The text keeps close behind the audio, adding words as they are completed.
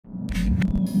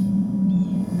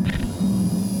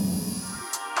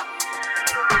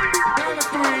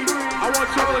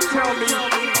want y'all to tell me.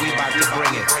 We about to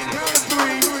bring it. Count of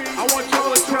three. I want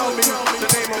y'all to tell me the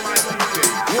name of my DJ.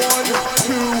 1,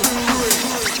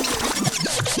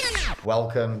 2, 3.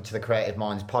 Welcome to the Creative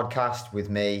Minds podcast with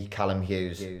me, Callum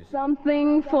Hughes.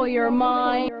 Something for your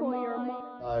mind.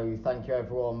 So thank you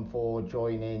everyone for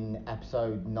joining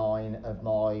episode 9 of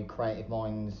my Creative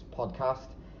Minds podcast.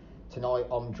 Tonight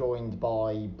I'm joined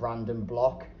by Brandon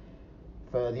Block.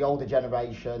 For the older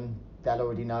generation, they'll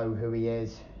already know who he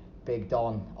is. Big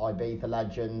Don, Ibiza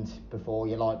legend, before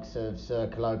your likes of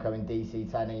Circo Loco and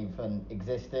DC-10 even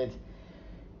existed.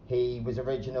 He was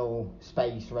original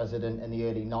space resident in the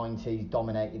early 90s,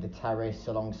 dominated the terrace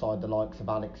alongside the likes of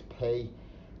Alex P.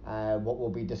 What we'll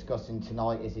be discussing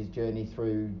tonight is his journey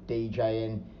through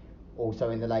DJing, also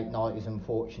in the late 90s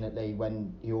unfortunately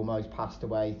when he almost passed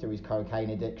away through his cocaine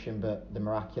addiction, but the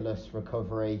miraculous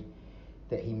recovery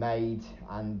that he made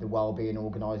and the wellbeing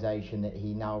organisation that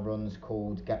he now runs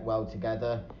called Get Well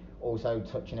Together. Also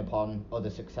touching upon other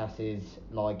successes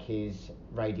like his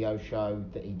radio show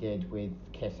that he did with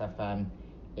Kiss FM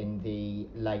in the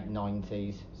late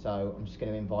 90s. So I'm just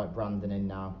going to invite Brandon in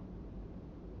now.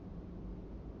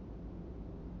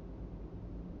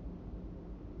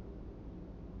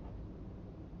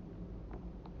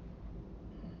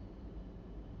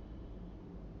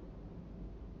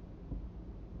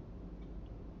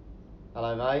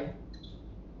 Hello mate,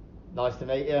 nice to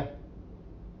meet you.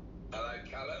 Hello,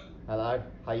 Callum. Hello,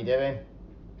 how you doing?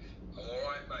 I'm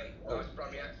alright, mate. Nice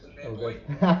Brummie accent there, All boy.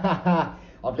 good.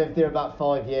 I've lived here about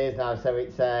 5 years now, so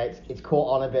it's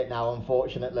caught on a bit now,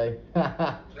 unfortunately. No,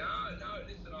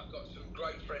 listen, I've got some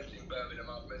great friends in Birmingham.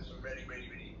 I've met some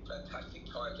really fantastic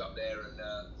times up there, and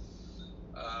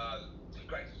it's a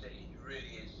great city. It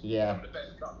really is. Yeah.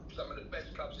 Some of the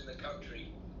best clubs in the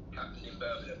country happen in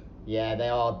Birmingham. Yeah, they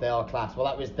are class. Well,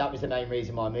 that was the main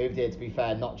reason why I moved here, to be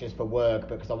fair, not just for work,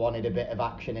 but because I wanted a bit of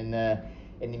action in the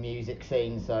music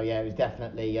scene. So yeah, it was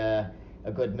definitely a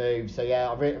good move. So yeah,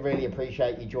 I really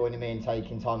appreciate you joining me and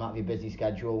taking time out of your busy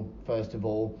schedule, first of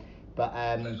all. But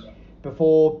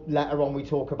before later on we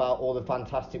talk about all the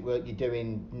fantastic work you're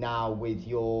doing now with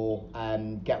your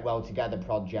Get Well Together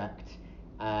project,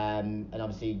 and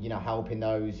obviously, you know, helping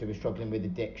those who are struggling with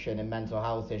addiction and mental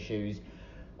health issues,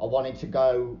 I wanted to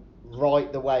go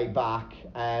right the way back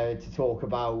to talk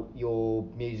about your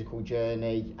musical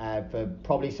journey for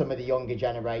probably some of the younger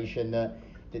generation that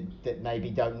maybe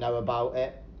don't know about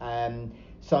it.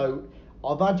 So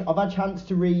I've had a chance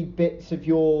to read bits of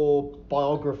your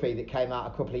biography that came out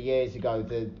a couple of years ago,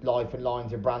 The Life and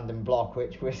Lines of Brandon Block,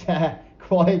 which was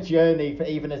quite a journey for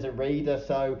even as a reader.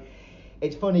 So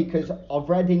it's funny because I've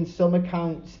read in some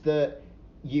accounts that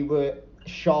you were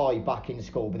shy back in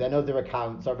school, but then other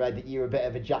accounts I read that you were a bit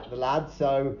of a Jack the Lad.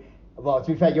 So, well,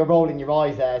 to be fair, you're rolling your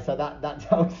eyes there, so that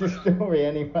tells the story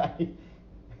anyway.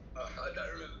 I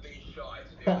don't remember being shy,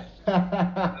 to be honest.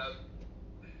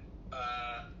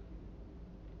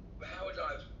 How would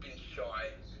I have been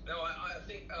shy? No, I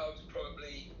think I was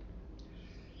probably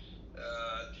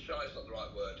shy is not the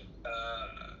right word.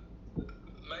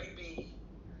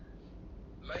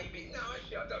 Maybe no,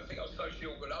 actually I don't think I was socially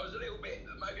awkward. I was a little bit,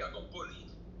 maybe I got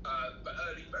bullied, but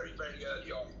very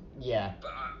early on. Yeah.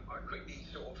 But I quickly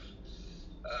sort of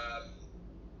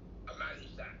I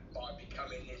managed that by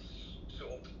becoming this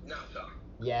sort of nutter.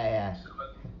 Yeah. So,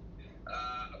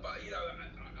 but you know,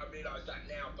 I realise that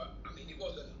now. But I mean, it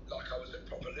wasn't like I was a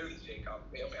proper lunatic. I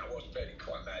mean, I was fairly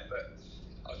quite mad, but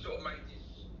I sort of made this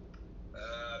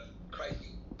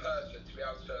crazy person to be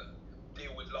able to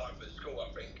deal with life at school,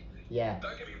 I think. Yeah.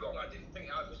 Don't get me wrong, I didn't think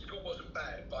school wasn't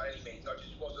bad by any means. I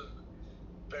just wasn't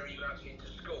very much into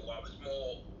school. I was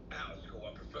more out of school.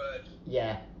 I preferred,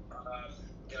 Yeah.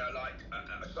 you know, like,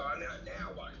 so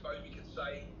now I suppose we could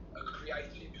say a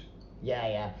creative.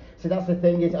 Yeah. So that's the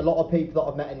thing, is a lot of people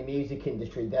that I've met in the music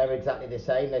industry, they're exactly the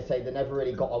same. They say they never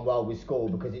really got on well with school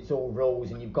because it's all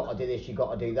rules and you've got to do this, you've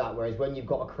got to do that. Whereas when you've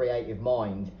got a creative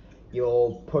mind,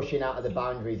 you're pushing out of the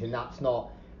boundaries, and that's not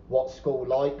what school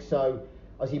likes. So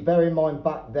as you bear in mind,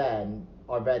 back then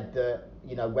I read that,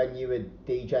 you know, when you were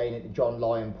DJing at the John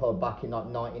Lyon pub back in like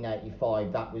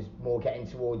 1985, that was more getting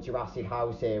towards your acid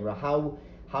house era.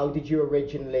 How did you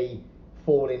originally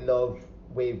fall in love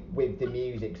with the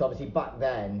music? Because obviously back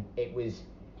then it was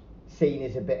seen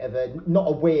as a bit of a, not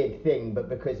a weird thing, but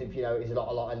because of, you know, it was a lot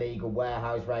of illegal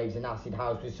warehouse raves and acid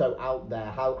house was so out there.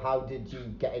 How did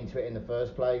you get into it in the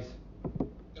first place?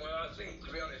 Well, I think,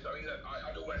 to be honest, I mean, look,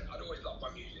 I'd always loved my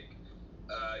music.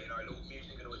 You know,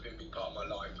 music had always been a big part of my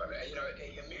life. And, you know,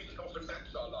 music often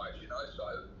maps our lives, you know,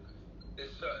 so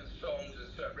there's certain songs and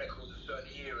certain records of certain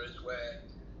eras where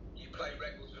you play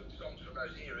records and songs from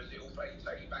those eras, it will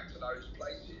take you back to those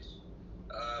places.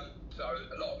 So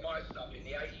a lot of my stuff in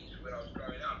the 80s when I was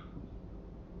growing up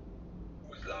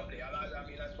was lovely. I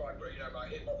mean, that's why I grew, my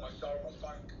hip hop, my soul, my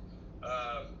funk.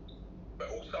 But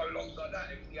also alongside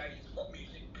that, it was the 80s pop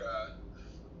music,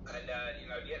 and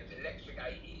the electric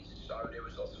 80s. So there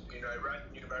was lots of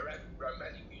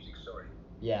romantic music. Sorry.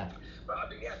 Yeah. But I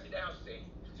think the acid house thing,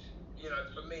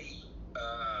 for me,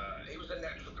 it was a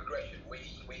natural progression. We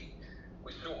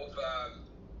sort of,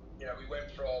 we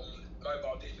went from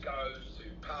mobile discos to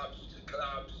pubs to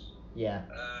clubs. Yeah.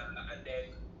 And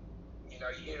then, you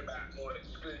hear about more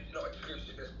exclusive, not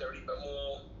exclusive necessarily, but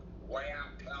more way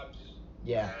out clubs.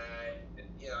 Yeah. And,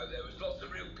 there was lots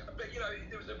of real, but,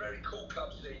 there was a very cool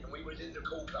club scene, and we was in the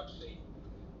cool club scene.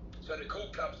 So the cool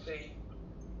club scene,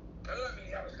 I don't mean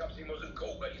the other club scene wasn't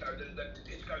cool, but, the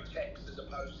discotheques as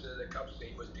opposed to the club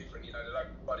scene was different. The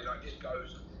local Friday night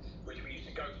discos, which we used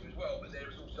to go to as well, but there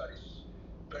was also this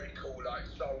very cool, like,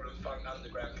 soul and funk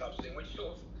underground club scene, which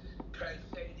sort of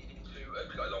transcended into,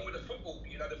 along with the football,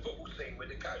 the football scene with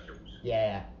the casuals.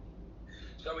 Yeah.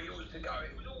 So we used to go,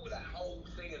 it was all that whole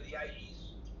thing of the 80s,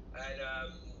 and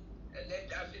then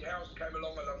acid house came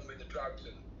along with the drugs,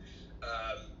 and,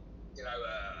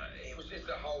 it was just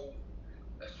a whole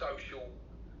social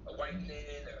awakening,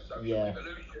 a social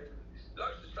revolution,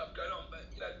 loads of stuff going on, but,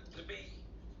 to be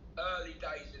early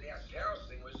days in the acid house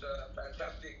thing was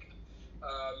fantastic.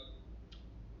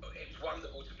 It was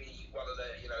wonderful to be one of the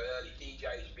early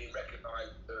DJs being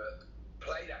recognised to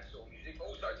play that sort of music, but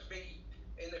also to be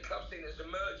in the club scene that's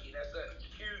emerging as a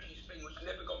huge thing which has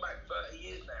never gone back 30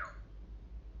 years now.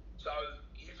 So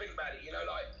you think about it,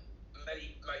 like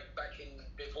back in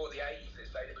before the 80s,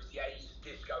 let's say there was the 80s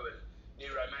disco and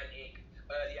new romantic,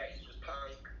 early 80s was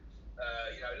punk,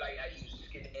 late 80s was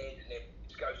skinhead, and then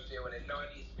disco still, and then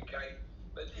 90s became,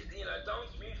 but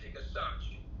dance music as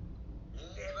such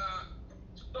never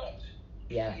stopped.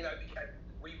 Yeah. Because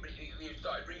we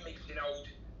started remixing old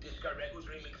disco records,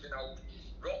 remixing old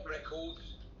rock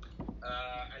records,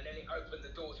 and then it opened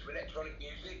the doors to electronic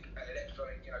music and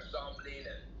electronic, sampling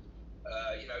and,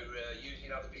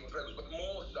 using other people's records, but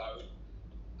more so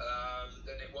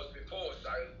than it was before.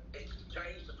 So it's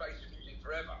changed the face of music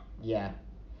forever. Yeah.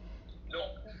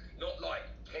 Not like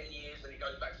 10 years and it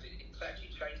goes back to it. It's actually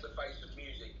changed the face of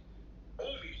music,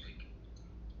 all music,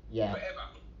 forever.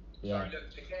 Yeah. So look,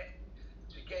 to get,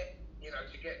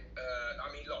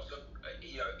 lots of,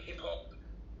 hip hop,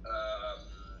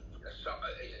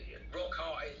 rock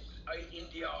artists,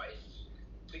 indie artists,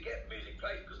 to get music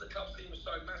played because the club scene was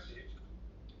so massive.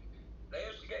 They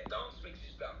used to get dance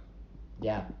mixes done.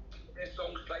 Yeah. Their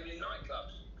songs played in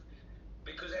nightclubs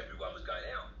because everyone was going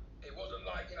out. It wasn't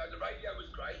like, the radio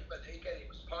was great, but again, it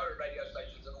was pirate radio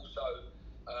stations and also,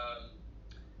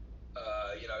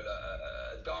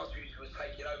 dance music was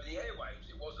taking over the airwaves.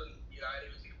 It wasn't, and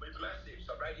it was massive.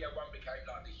 So Radio 1 became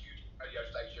like the huge radio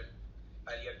station,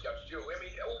 and you had Judge Jewel. I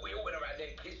mean, we all went around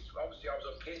then. Kiss, obviously I was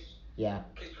on Kiss. Yeah.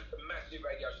 Kiss was a massive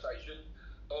radio station.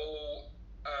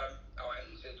 And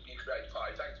he said you created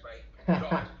party. Thanks, mate.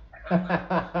 Tried.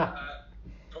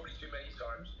 Probably too many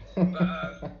times.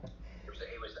 But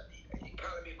it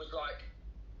was like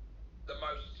the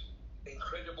most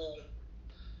incredible.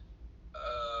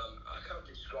 I can't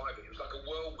describe it. It was like a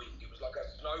whirlwind. It was like a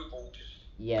snowball just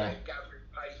gathering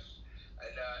pace,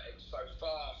 and it was so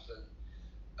fast, and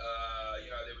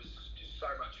there was just so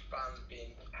much fun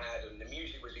being had, and the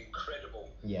music was incredible.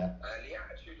 Yeah. And the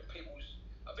attitude of people's.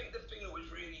 I think the thing that was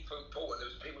really important, there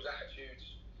was people's attitudes.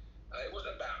 It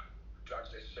wasn't about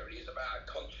drugs necessarily. It's about a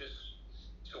conscious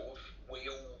sort of. We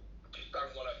all just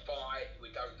don't want to fight.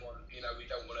 We don't want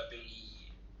to be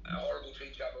horrible to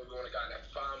each other. We want to go and have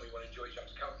fun. We want to enjoy each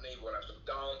other's company. We want to have some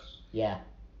dance. Yeah.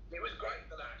 It was great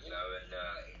for that, and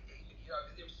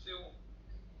it was still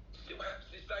happens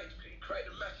to this day. It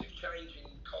created a massive change in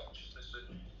consciousness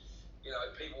and how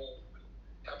people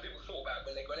thought about it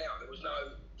when they went out. We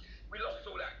lost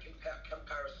all that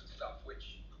comparison stuff,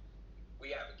 which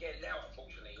we have again now,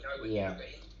 unfortunately. When you look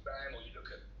at Instagram or you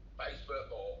look at Facebook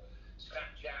or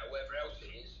Snapchat or whatever else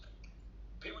it is,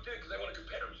 people do it because they want to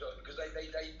compare themselves, because they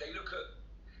look at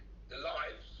the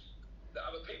lives that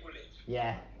other people live.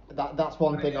 Yeah, that's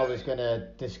one thing I was going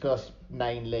to discuss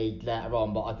mainly later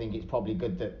on, but I think it's probably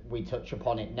good that we touch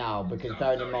upon it now, because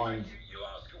bearing in mind... You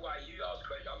ask away, you ask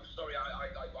questions. I'm sorry,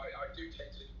 I do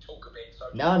tend to talk a bit.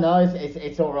 So No,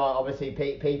 it's all right. Obviously,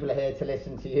 people are here to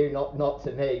listen to you, not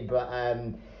to me. But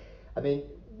I mean,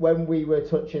 when we were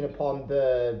touching upon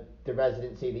the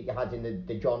residency that you had in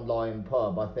the John Lyon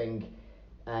pub, I think,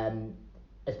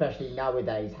 especially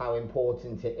nowadays, how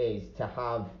important it is to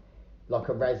have like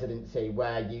a residency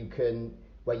where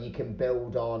where you can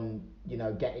build on, you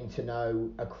know, getting to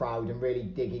know a crowd and really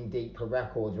digging deep for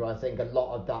records, where I think a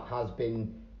lot of that has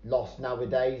been lost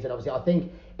nowadays. And obviously I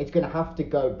think it's going to have to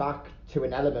go back to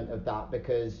an element of that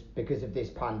because of this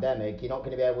pandemic. You're not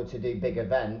going to be able to do big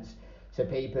events, so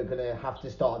people are going to have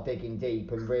to start digging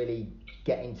deep and really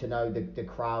getting to know the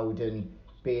crowd and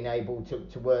being able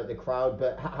to work the crowd.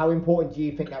 But how important do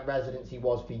you think that residency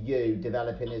was for you,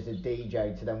 developing as a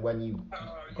DJ, to then when you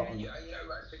got on? Yeah, you know,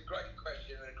 that's a great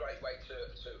question and a great way to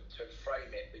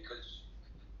frame it, because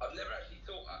I've never actually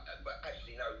thought, but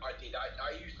actually no, I did.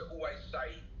 I used to always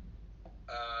say,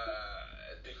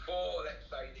 before, let's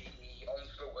say, the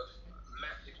onslaught of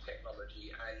massive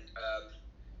technology and,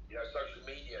 you know, social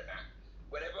media and that,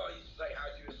 whenever I used to say,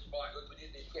 how do you aspire,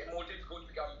 it's getting more difficult to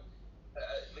become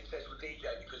a successful DJ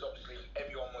because obviously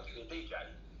everyone wants to be a DJ.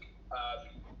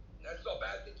 That's not a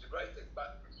bad thing, it's a great thing,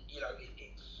 but, you know,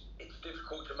 it's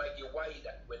difficult to make your way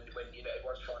that when you know,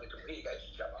 everyone's trying to compete against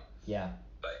each other. Yeah.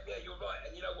 But yeah, you're right,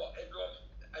 and you know what, and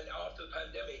after the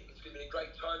pandemic, it's going to be a great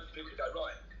time for people to go,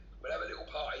 right, we'll have a little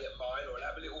party at mine, or we'll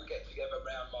have a little get together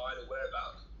around mine, or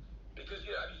wherever. Because,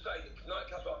 you know, as you say, the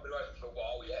nightclubs aren't been open for a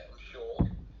while yet, I'm sure.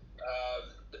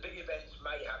 The big events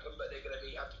may happen, but they're going to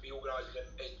have to be organised in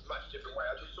a much different way.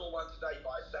 I just saw one today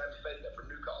by Sam Fender from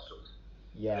Newcastle.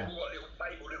 Yeah. They've all got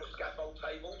little scaffold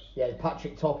tables. Yeah,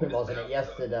 Patrick Topping, wasn't it,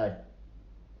 yesterday?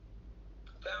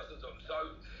 Thousands of them.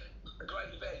 So, a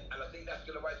great event, and I think that's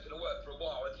the way it's going to work for a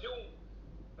while, until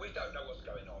we don't know what's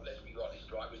going on, let's be honest,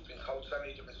 right? We've been told so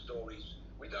many different stories.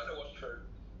 We don't know what's true.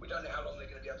 We don't know how long they're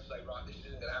going to be able to say, right, this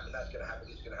isn't going to happen, that's going to happen,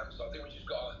 this is going to happen. So I think we just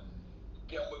got to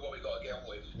get on with what we got to get on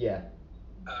with. Yeah.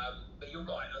 But you're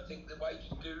right, I think the way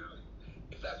to do,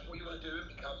 if that's what you want to do and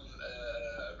become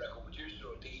a record producer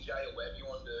or DJ or whatever you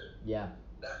want to do, Yeah.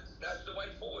 that's the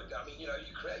way forward. I mean, you know, you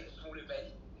create a small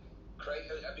event,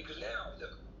 because now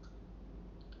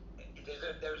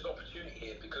there's opportunity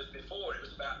here, because before it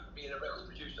was about being a record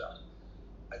producer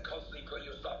and constantly putting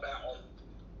your stuff out on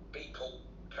Beatport,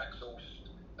 Traxsource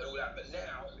and all that, but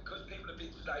now, because people have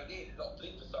been stayed in, locked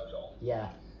in for so long, Yeah.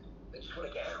 they just want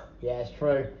to get out. Yeah, it's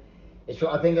true. It's true.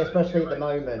 I think especially at the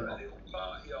moment,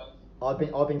 I've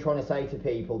been trying to say to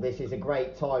people, this is a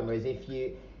great time, whereas if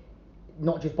you,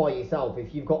 not just by yourself,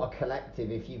 if you've got a collective,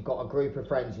 if you've got a group of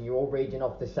friends and you're all reading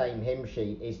off the same hymn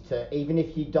sheet, is to, even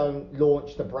if you don't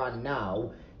launch the brand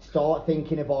now, start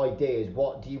thinking of ideas.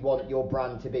 What do you want your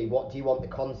brand to be? What do you want the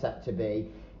concept to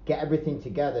be? Get everything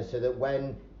together so that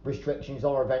when restrictions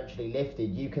are eventually lifted,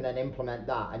 you can then implement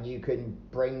that, and you can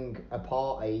bring a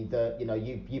party that, you know,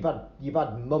 you've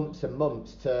had months and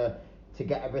months to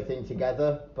get everything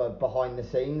together, but behind the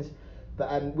scenes.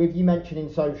 But with you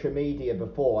mentioning social media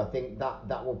before, I think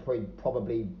that will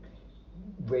probably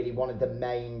really one of the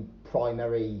main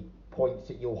primary points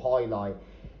that you'll highlight.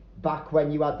 Back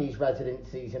when you had these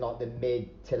residencies in like the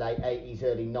mid to late 80s,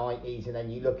 early 90s, and then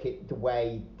you look at the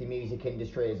way the music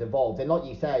industry has evolved, and like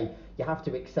you say, you have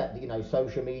to accept that, you know,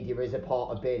 social media is a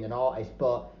part of being an artist,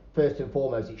 but first and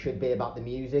foremost, it should be about the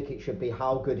music. It should be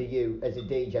how good are you as a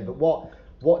DJ. But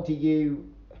what do you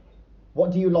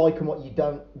like and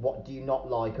what do you not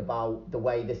like about the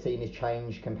way the scene has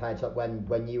changed compared to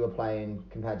when you were playing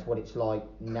compared to what it's like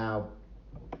now?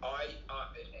 I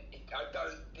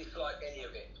don't dislike any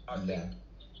of it. I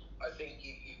think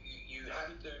you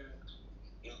have to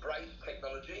embrace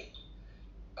technology.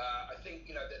 I think,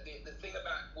 you know, the thing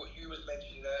about what you was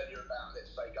mentioning earlier about, let's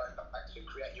say, going back to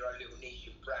creating your own little niche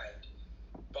and brand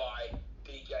by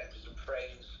DJing for some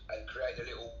friends and creating a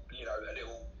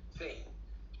little thing.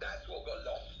 That's what got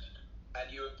lost, and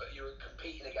you were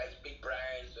competing against big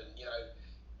brands, and, you know,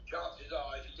 chances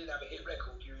are if you didn't have a hit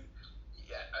record, you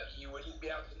wouldn't be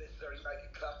able to necessarily make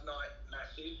a club night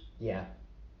massive. Yeah.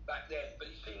 Back then, but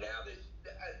you see now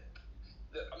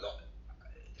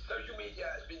social media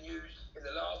has been used in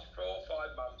the last 4 or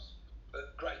 5 months for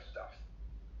great stuff,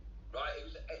 right?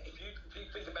 It was, if you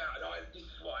think about, this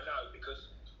is what I know, because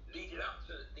leading up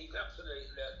to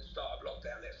the start of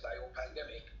lockdown, let's say, or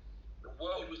pandemic, the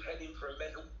world was heading for a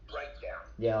mental breakdown.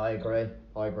 Yeah, I agree,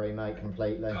 mate,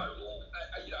 completely.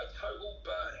 Total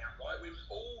burnout, right? We was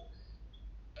all,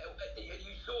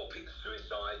 you saw people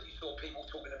suicide, you saw people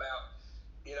talking about,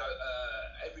 you know,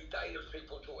 every day there was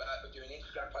people doing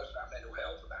Instagram posts about mental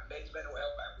health, about men's mental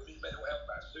health, about women's mental health,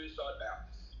 about suicide, about,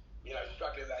 you know,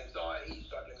 struggling with anxiety,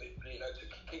 struggling with, you know, to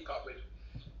keep up with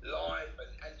life,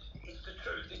 and it's the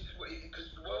truth. This is because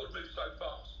the world moves so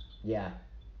fast. Yeah.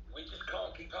 We just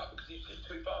can't keep up because it's just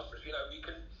too fast for us. You know,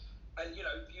 and you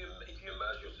know, if you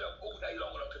immerse yourself all day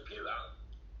long on a computer,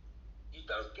 you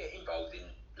don't get involved in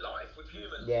life with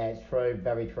humans. Yeah, it's true,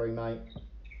 very true, mate.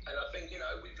 And I think, you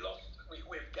know, we've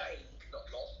gained, not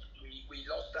lost, we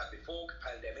lost that before the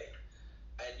pandemic,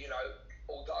 and you know,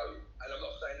 although, and I'm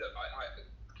not saying, look,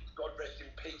 God rest in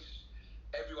peace,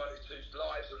 everyone whose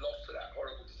lives were lost to that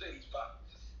horrible disease, but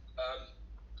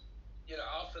you know,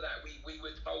 after that, we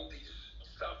were told these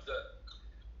stuff that,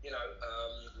 you know,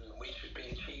 we should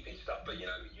be achieving stuff, but you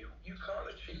know, you can't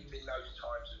achieve in those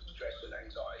times of stress and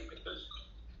anxiety because,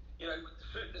 you know,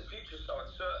 the future's so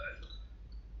uncertain.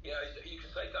 You know, you can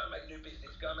say, go and make a new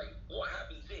business, go and make. What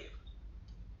happens if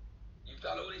you've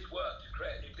done all this work to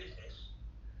create a new business,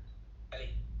 and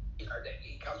it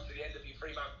comes to the end of your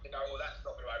 3 months, you go, well, that's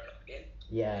not going to open up again.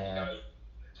 Yeah. You know?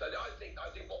 So I think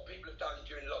what people have done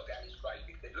during lockdown is great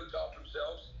because they've looked after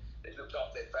themselves, they've looked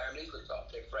after their families, looked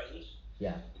after their friends.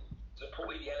 Yeah.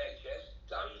 Supported the NHS,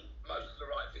 done most of the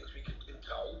right things we could have been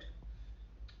told.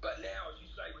 But now, as you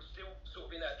say, we're still sort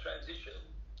of in that transition.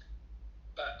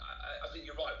 But I think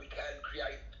you're right, we can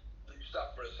create new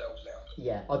stuff for ourselves now.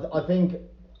 Yeah, I think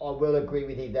I will agree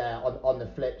with you there on the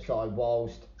flip side,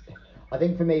 whilst I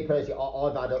think for me personally,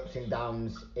 I've had ups and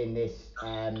downs in this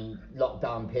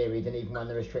lockdown period, and even when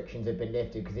the restrictions have been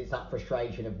lifted, because it's that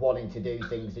frustration of wanting to do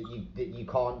things that you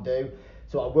can't do.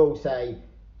 So I will say,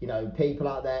 you know, people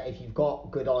out there, if you've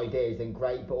got good ideas, then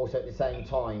great, but also at the same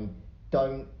time,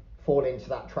 don't fall into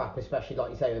that trap, especially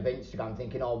like you say with Instagram,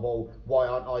 thinking, oh, well, why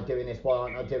aren't I doing this, why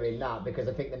aren't I doing that? Because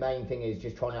I think the main thing is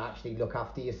just trying to actually look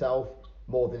after yourself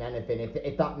more than anything.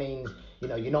 If that means, you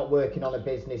know, you're not working on a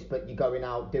business, but you're going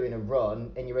out doing a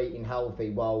run and you're eating healthy,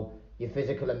 well, your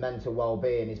physical and mental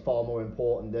well-being is far more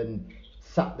important than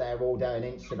sat there all day on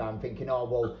Instagram thinking, oh,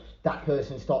 well, that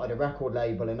person started a record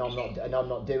label and I'm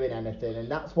not doing anything. And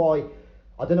that's why,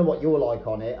 I don't know what you're like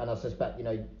on it, and I suspect, you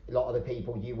know, a lot of the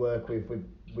people you work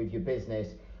with your business,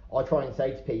 I try and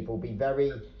say to people, be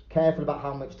very careful about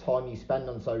how much time you spend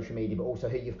on social media, but also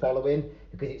who you're following,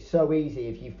 because it's so easy.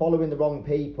 If you're following the wrong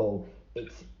people,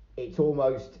 it's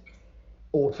almost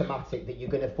automatic that you're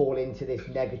going to fall into this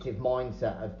negative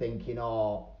mindset of thinking,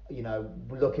 oh, you know,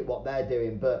 look at what they're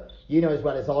doing. But you know as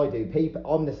well as I do,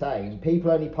 I'm the same.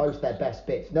 People only post their best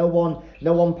bits. No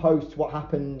one posts what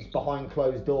happens behind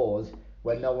closed doors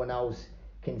when no one else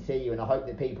can see you. And I hope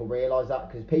that people realise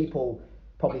that, because people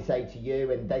probably say to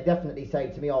you, and they definitely say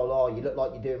to me, oh, you look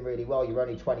like you're doing really well, you're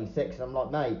only 26. And I'm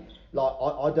like, mate, like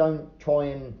I don't try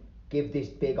and give this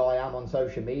big I am on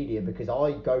social media, because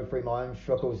I go through my own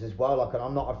struggles as well, like, and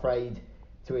I'm not afraid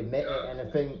to admit it. And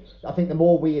I think the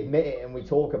more we admit it and we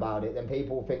talk about it, then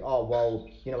people think, oh, well,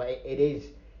 you know, it is,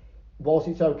 whilst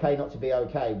it's okay not to be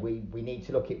okay, we need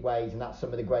to look at ways, and that's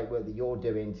some of the great work that you're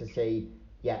doing to see,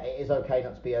 yeah, it is okay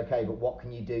not to be okay, but what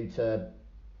can you do to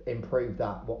improve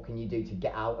that? What can you do to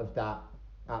get out of that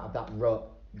rut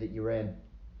that you're in?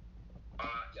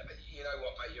 You know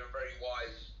what, mate, you're a very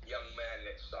wise young man,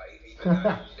 let's say, even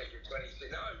though you said you're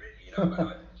 26. No, really, you know,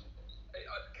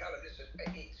 Callum, listen,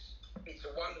 it's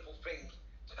a wonderful thing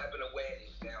to have an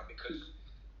awareness now, because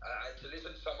and to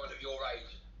listen to someone of your age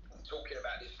talking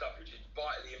about this stuff, which is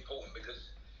vitally important,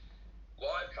 because what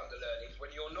I've come to learn is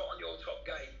when you're not on your top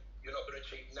game, you're not going to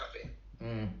achieve nothing.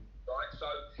 Right? So,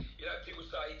 you know, people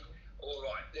say, all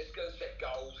right, let's go and set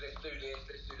goals, let's do this,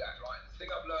 let's do that, right? The thing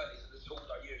I've learned is, the tools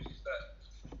I use is that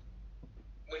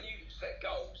when you set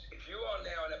goals, if you are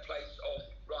now in a place of,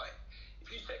 right, if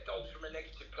you set goals from a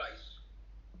negative place,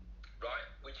 right,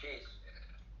 which is,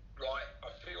 right,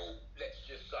 I feel, let's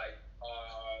just say,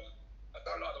 I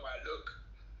don't like the way I look,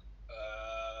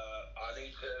 I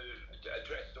need to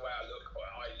address the way I look, or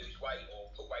I lose weight, or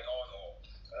put weight on, or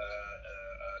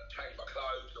change my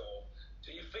clothes, or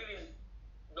so you're feeling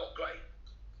not great,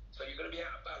 so you're going to be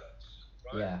out of balance,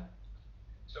 right? Yeah.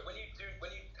 So when you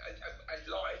and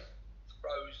life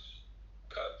throws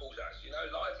curveballs at us, you know,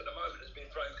 life at the moment has been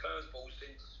throwing curveballs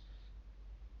since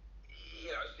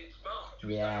March.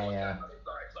 Yeah.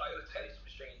 It's like a tennis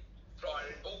machine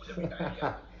firing balls every day,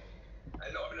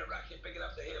 and not having a racket big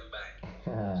enough to hit them back.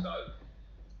 So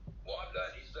what I've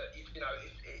learned is that if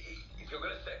you're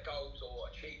going to set goals or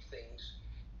achieve things,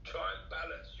 try and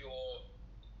balance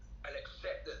and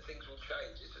accept that things will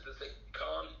change. This is the thing,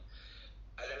 calm,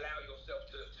 and allow yourself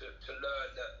to learn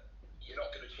that you're not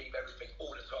going to achieve everything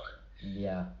all the time.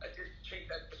 Yeah. And just achieve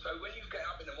that. So when you get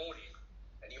up in the morning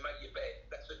and you make your bed,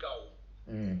 that's a goal.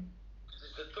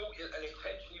 It's a thought, an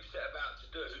intention you've set about to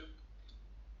do,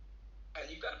 and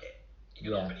you've done it.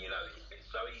 You get up and it's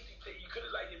so easy to. You could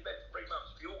have laid in bed for 3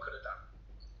 months. We all could have done,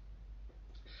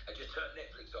 and just turned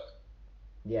Netflix on.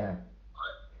 Yeah.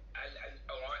 And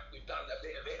all right, we've done a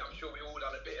bit of it. I'm sure we've all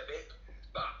done a bit of it,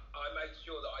 but I made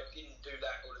sure that I didn't do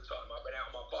that all the time. I went out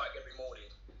on my bike every morning,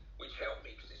 which helped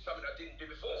me, because it's something I didn't do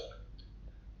before.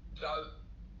 So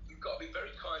you've got to be very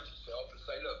kind to yourself and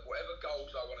say, look, whatever goals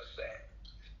I want to set,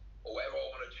 or whatever I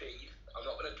want to achieve. I'm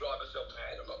not going to drive myself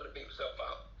mad. I'm not going to beat myself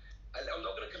up. And I'm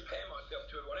not going to compare myself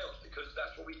to everyone else, because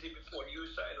that's what we did before. And you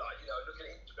were saying, like, you know, looking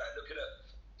at Instagram,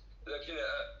 looking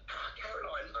at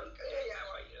Caroline, hey, how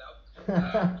are you, love?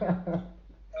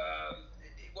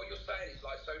 What you're saying is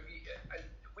like, so and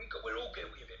we're all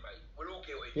guilty of it, mate. We're all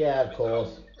guilty. Yeah, of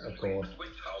course.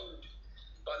 We're told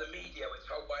by the media, we're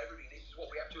told by everything, this is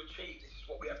what we have to achieve, this is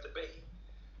what we have to be.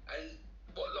 And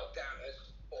what lockdown has,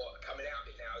 or coming out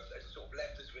of it now, has sort of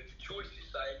left us with choices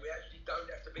saying we actually don't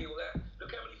have to be all that.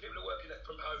 Look how many people are working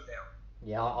from home now.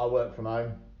 Yeah, I work from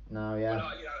home. No, yeah. Well,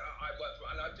 I work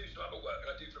from, and I do some other work,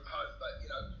 and I do from home, but, you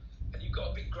know, and you've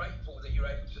got to be grateful that you're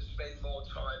able to spend more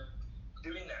time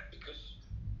doing that, because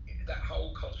that whole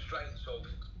constraints of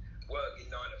working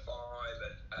 9 to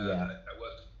 5 and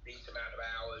work these amount of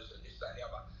hours and this, that, and the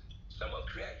other, someone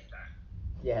created that.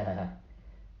 Yeah.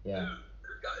 Who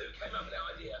came up with that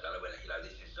idea? I don't know. You know,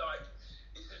 this is like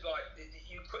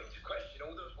you put into question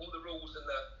all the rules and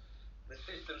the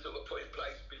systems that were put in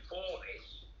place before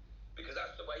this, because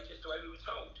that's the way we were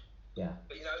told. Yeah.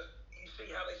 But you know, you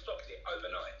see how they stopped it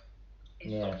overnight.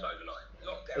 Stopped overnight.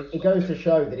 Lockdown. It goes to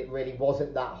show that it really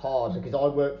wasn't that hard, because I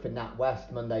worked for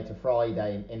NatWest Monday to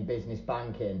Friday in business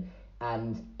banking,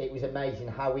 and it was amazing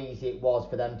how easy it was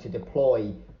for them to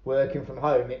deploy working from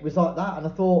home. It was like that, and I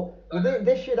thought, well,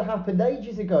 this should have happened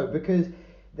ages ago, because,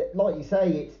 like you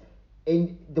say, it's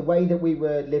in the way that we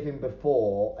were living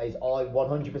before. Is I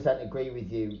 100% agree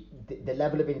with you. The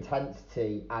level of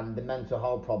intensity and the mental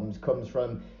health problems comes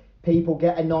from people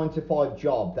get a 9 to 5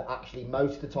 job that actually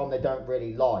most of the time they don't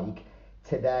really like,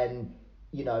 to then,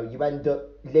 you know, you end up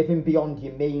living beyond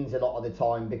your means a lot of the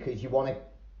time because you want to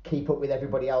keep up with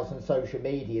everybody else on social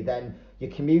media. Then you're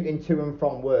commuting to and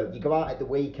from work, you go out at the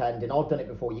weekend, and I've done it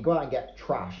before, you go out and get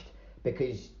trashed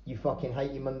because you fucking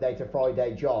hate your Monday to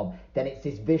Friday job. Then it's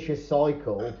this vicious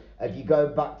cycle of you go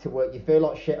back to work, you feel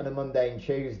like shit on a Monday and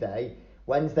Tuesday,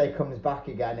 Wednesday comes back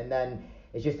again, and then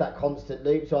it's just that constant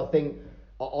loop. So I think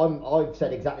I've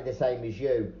said exactly the same as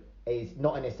you, is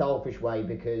not in a selfish way,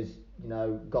 because, you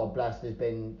know, God bless, there's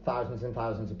been thousands and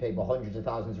thousands of people, hundreds of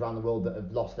thousands around the world that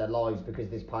have lost their lives because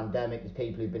of this pandemic. There's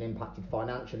people who've been impacted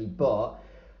financially, but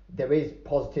there is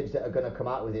positives that are going to come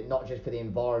out with it, not just for the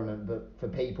environment, but for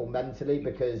people mentally,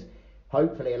 because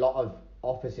hopefully a lot of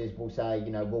offices will say,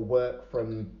 you know, we'll work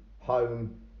from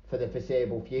home for the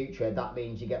foreseeable future. That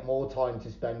means you get more time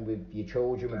to spend with your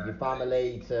children, with your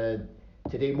family, to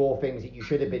do more things that you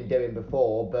should have been doing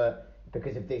before, but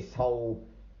because of this whole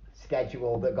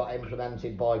schedule that got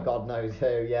implemented by God knows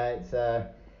who, it's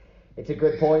a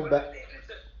good point. But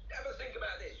have a think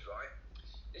about this, right?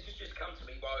 This has just come to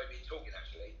me while we've been talking,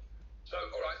 actually. So,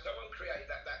 all right, someone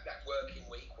created that working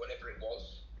week, whenever it was,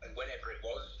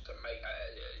 to make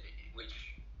which,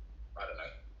 I don't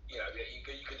know, you know, you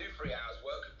could do 3 hours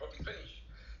work and probably finish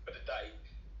for the day,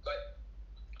 but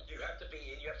you have to be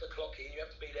in, you have to clock in, you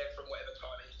have to be there from whatever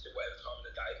time it is to whatever time of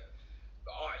the day.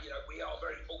 But you know, we are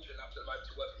very fortunate enough at the moment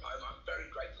to work from home. I'm very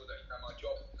grateful that, you know, my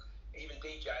job, even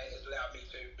DJing, has allowed me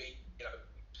to be, you know,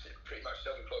 pretty much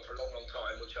self-employed for a long, long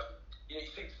time, which you know,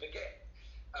 you seem to forget.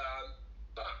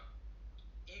 But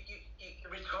you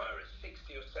retire at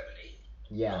 60 or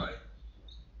 70, right?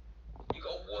 You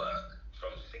got to work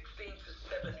from 16 to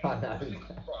 70 or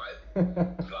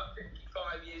 65. It's like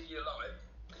 55 years of your life.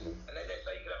 And then they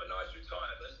say you can have a nice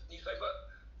retirement, and you say,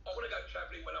 but I want to go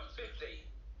travelling when I'm 50.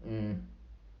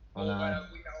 I know. I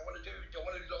want to do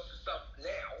lots of stuff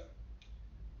now.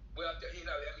 Well, you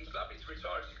know, it's lovely to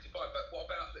retire at 65, but what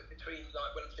about between,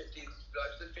 like, when I'm 50,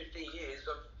 like, 15 years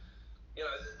of, you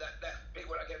know, that bit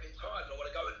when I get a bit tired and I want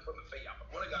to go and put my feet up.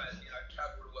 I want to go and, you know,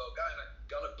 travel the world,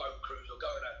 go on a boat cruise, or go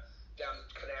down the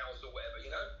canals or whatever,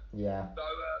 you know? Yeah. So,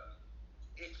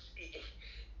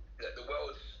 the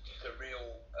world's just a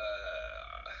real,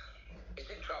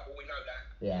 it's in trouble, we know that.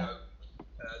 Yeah.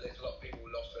 You know, there's a lot of people who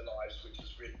lost their lives, which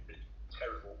is really, really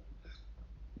terrible.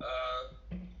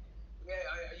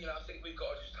 You know, I think we've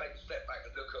got to just take a step back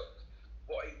and look at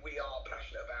what we are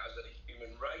passionate about as a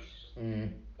human race,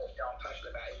 what we are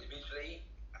passionate about individually,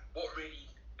 what really,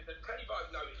 the tell you what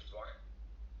I've noticed, right?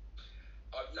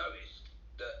 I've noticed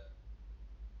that,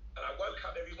 and I woke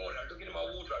up every morning, I'm looking at my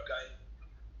wardrobe going,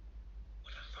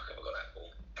 what the fuck have I got that for?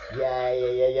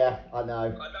 Yeah, I know.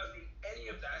 I don't need any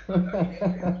of that. I don't need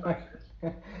any of the trainers.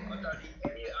 I don't need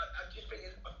any. I'm just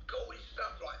thinking, I've got all this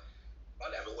stuff, like, I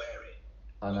never wear it.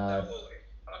 I know.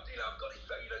 You know, I've got this,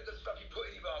 you know, the stuff you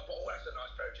put in your bath, oh, that's a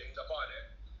nice pair of jeans, I buy them.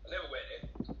 I never wear them.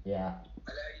 Yeah.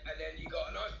 And then you got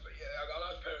a nice pair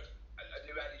of a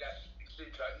new Adidas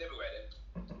suit track, never wear them.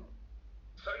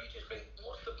 So you just think,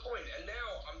 what's the point? And now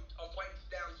I'm waiting to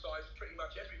downsize pretty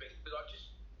much everything, because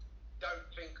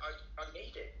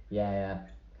Yeah.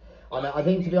 I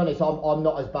think, to be honest, I'm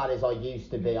not as bad as I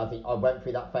used to be. I think I went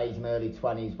through that phase in my early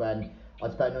 20s when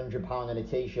I'd spend £100 on a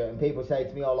t-shirt, and people say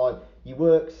to me, "Oh, like, you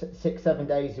work 6, 7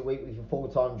 days a week with your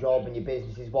full-time job and your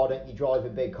businesses. Why don't you drive a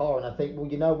big car?" And I think, well,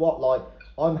 you know what? Like,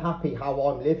 I'm happy how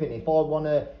I'm living. If I want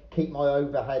to keep my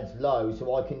overheads low,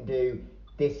 so I can do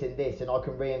this and this, and I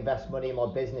can reinvest money in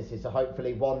my businesses, so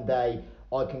hopefully one day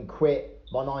I can quit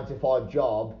my 9 to 5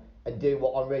 job and do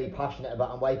what I'm really passionate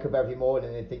about, and wake up every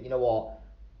morning and think, you know what?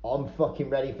 I'm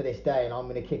fucking ready for this day and I'm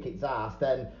going to kick its ass,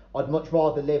 then I'd much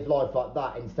rather live life like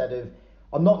that instead of...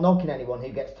 I'm not knocking anyone who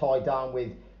gets tied down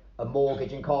with a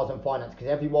mortgage and cars and finance, because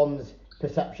everyone's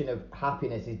perception of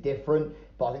happiness is different,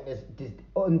 but I think there's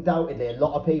undoubtedly a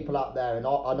lot of people out there, and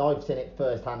I've seen it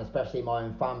firsthand, especially in my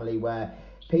own family, where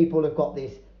people have got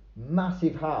this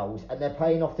massive house and they're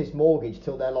paying off this mortgage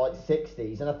till they're like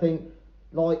 60s, and I think,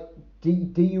 like, do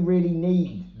you really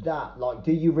need that? Like,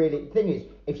 do you really... The thing is,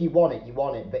 if you want it, you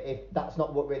want it. But if that's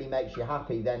not what really makes you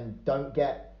happy, then don't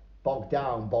get bogged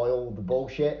down by all the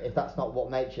bullshit if that's not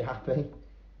what makes you happy.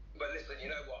 But listen, you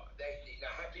know what?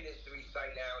 Happiness, we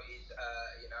say now, is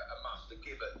a must, a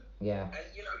given. Yeah. And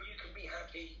you can be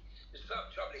happy. The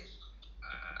trouble is,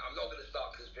 I'm not going to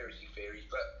start conspiracy theories,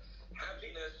 but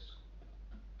happiness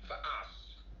for us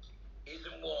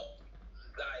isn't what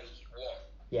they want.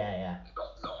 Yeah.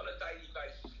 Not on a daily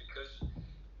basis, because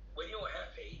when you're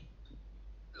happy,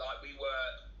 like we were,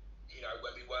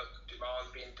 when we weren't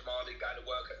being demanded, going to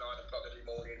work at 9 o'clock in the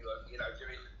morning, doing 9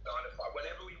 to 5,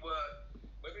 whenever we were,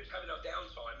 when we was having our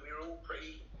downtime, we were all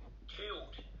pretty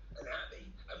chilled and happy.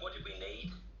 And what did we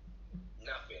need?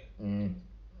 Nothing.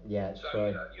 Yeah, it's so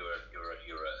true. You're a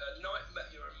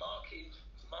nightmare. You're a marketing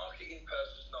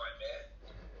person's nightmare.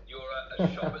 You're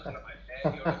a shopper's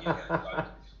nightmare. You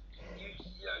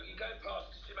go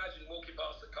past. Just imagine walking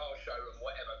past the car showroom,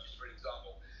 whatever. Just for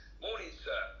example, morning,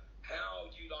 sir. How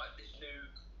do you like this new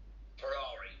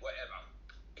Ferrari? Whatever.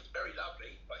 It's very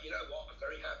lovely, but you know what? I'm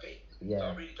very happy. Yeah. So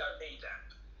I really don't need that.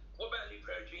 What about a new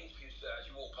pair of jeans for you, sir? As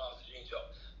you walk past the jean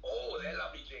shop. Oh, they're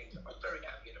lovely jeans. I'm very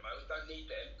happy at the moment. Don't need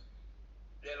them.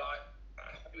 They're like,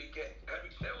 how do we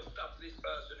sell stuff to this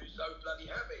person who's so bloody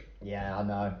happy? Yeah, I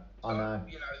know.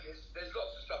 There's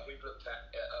lots of stuff we've looked at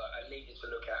and needed to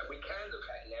look at, and we can look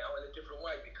at it now in a different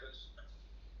way, because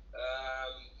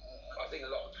I think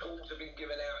a lot of tools have been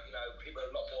given out. People are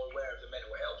a lot more aware of the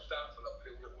mental health stuff. A lot of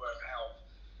people are aware of how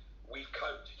we've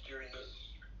coped during this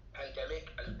pandemic,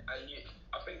 and I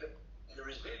think that the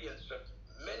resilience of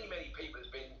many people has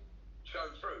been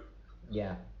shown through.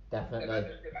 Yeah, definitely.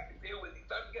 They've had to deal with it.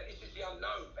 Don't forget, this is the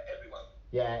unknown for everyone.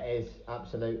 Yeah, it is,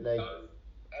 absolutely. So,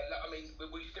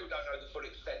 we still don't know the full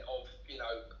extent of,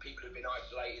 people who've been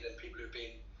isolated and people who've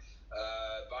been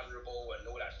vulnerable and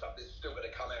all that stuff. This is still going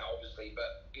to come out, obviously,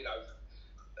 but,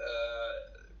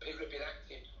 people have been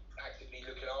actively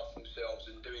looking after themselves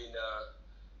and doing,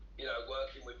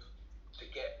 working with, to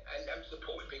get, and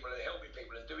supporting people and helping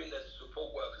people and doing the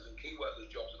support workers and key workers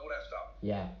jobs and all that stuff.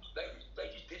 Yeah. They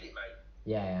just did it, mate.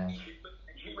 Yeah.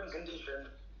 The human condition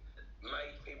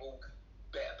made people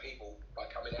better people by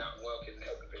coming out and working and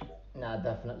helping people. No,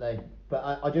 definitely.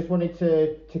 But I just wanted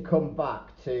to come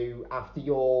back to after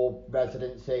your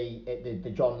residency at the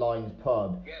John Lyons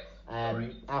pub. Yes.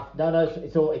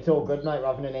 It's all good, mate. We're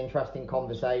having an interesting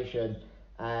conversation.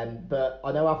 But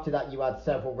I know after that you had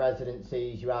several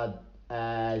residencies. You had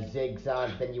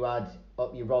Zigzag, then you had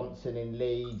Up Your Ronson in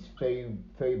Leeds, Foo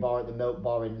Bar at the Milk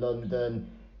Bar in London,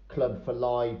 Club for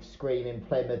Life, Scream in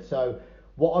Plymouth. So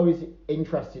what I was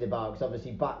interested about, because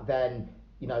obviously back then,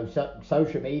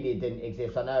 social media didn't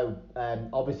exist. I know,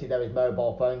 obviously there was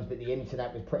mobile phones, but the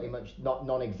internet was pretty much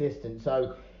non-existent.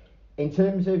 So in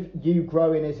terms of you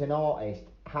growing as an artist,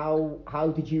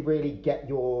 how did you really get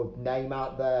your name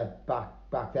out there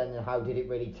back then, and how did it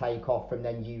really take off from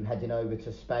then you heading over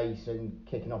to space and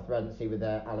kicking off the residency with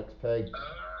Alex P? It's a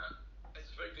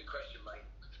very good question, mate.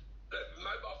 Look,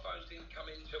 mobile phones didn't come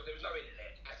in until there was no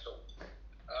internet at all.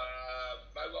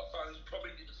 Mobile phones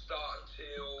probably didn't start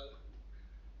until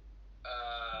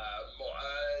more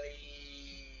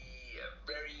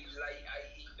very late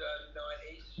 80s, early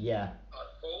 90s. Yeah. I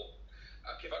thought.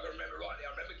 If I can remember rightly, I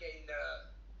remember getting.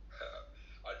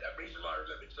 The reason why I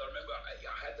remember is I remember I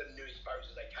had the newest phones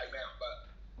as they came out, but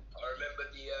I remember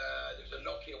there was a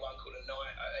Nokia one called a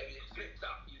Night. It flipped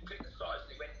up. You click the size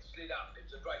and it went and slid up. It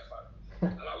was a great phone.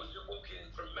 And I was just walking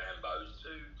from Mambo's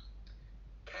to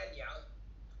Kenya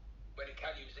when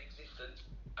Kenya was existent,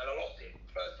 and I lost it.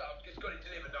 First time, just got it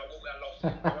delivered, and I walked out, lost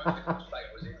it. I won't say what state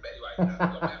I was in, but anyway,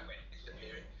 got out when it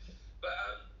disappeared.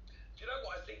 But do you know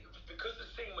what I think? Because the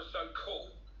scene was so cool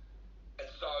and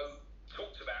so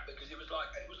talked about, because it was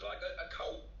like a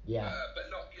cult. Yeah. But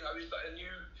not, it's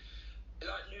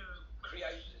like new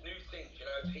creations, new things.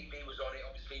 TV was on it.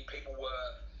 Obviously, people were,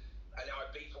 and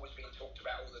Ibiza was being talked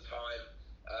about all the time.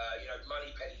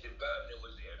 Money Pennies in Birmingham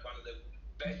was one of the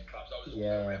best clubs. I was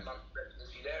Yeah. a month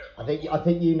residency there. I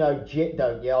think you know Jit,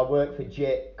 don't you? I work for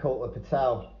Jit, Coulter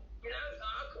Patel.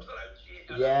 Of course I know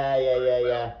Jit.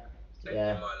 Yeah. Send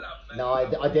him my love, man. No,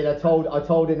 I did. I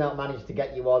told him that I managed to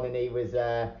get you on, and he was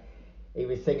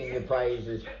singing your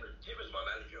praises. Jit was my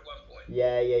manager at one point.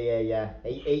 Yeah.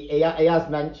 He has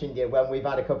mentioned you when we've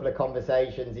had a couple of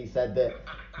conversations. He said that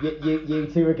you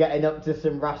two were getting up to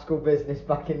some rascal business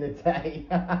back in the day.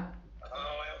 Oh, how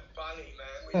funny,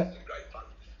 man. We had some great fun.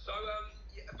 So,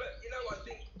 but I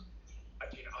think, I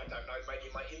don't know,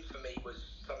 maybe my infamy was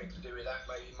something to do with that,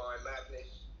 maybe my madness.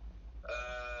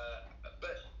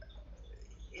 But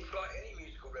it's like any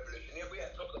musical revolution. We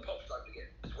had Top of the Pops don't forget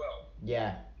as well.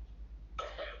 Yeah.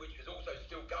 Which was also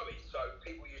still going. So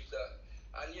people used to,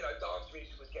 and dance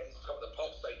music was getting to Top of the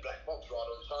Pops. Say Black Box Ride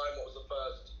on Time. What was the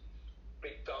first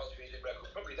big dance music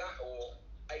record? Probably that or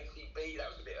ACB.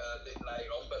 That was a bit later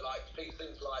on. But like things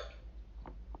like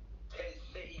 10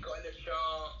 City got in the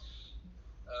charts.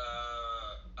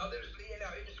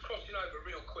 It was crossing over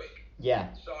real quick.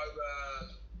 Yeah. So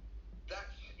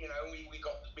that's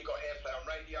we got airplay on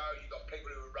radio. You got people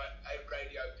who were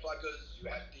radio pluggers. You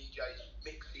had DJs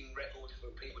mixing records for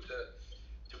people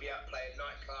to be out playing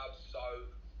nightclubs. So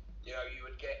you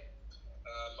would get.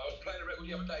 I was playing a record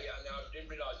the other day, and I didn't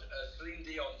realise Celine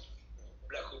Dion's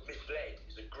record "Misled"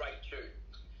 is a great tune,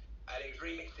 and it was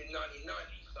remixed in 1990.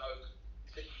 So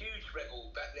it's a huge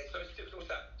record back then. So it's what's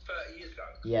that? 30 years ago.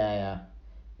 Yeah.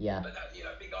 But that,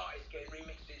 big artists getting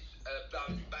remixes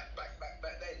done back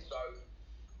then. So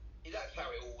that's how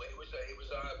it all went. It was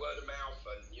word of mouth,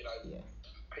 and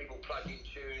people plugging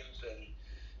tunes and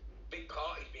big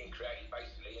parties being created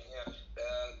basically. And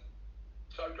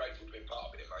so grateful to be part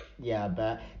of it, mate. Yeah,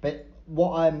 but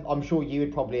what I'm sure you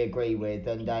would probably agree with,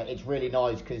 and it's really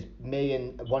nice because me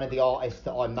and one of the artists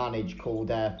that I manage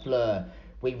called Fleur,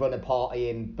 we run a party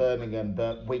in Birmingham,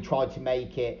 but we tried to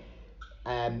make it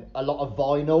a lot of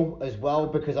vinyl as well,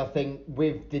 because I think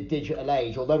with the digital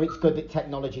age, although it's good that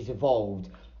technology's evolved,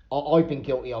 I've been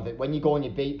guilty of it. When you go on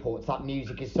your Beatports, that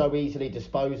music is so easily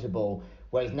disposable,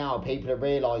 whereas now people are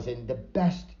realising the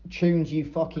best tunes you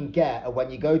fucking get are when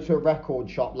you go to a record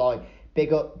shop, like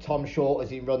big up Tom Short as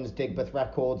he runs Digbeth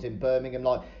Records in Birmingham.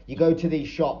 Like, you go to these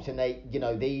shops and they,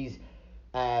 these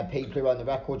people who run the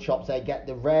record shops, they get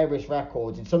the rarest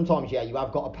records, and sometimes you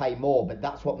have got to pay more, but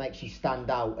that's what makes you stand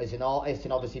out as an artist.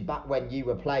 And obviously back when you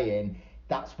were playing,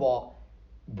 that's what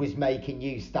was making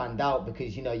you stand out,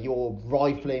 because you're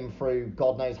rifling through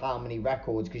God knows how many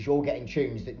records, because you're getting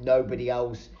tunes that nobody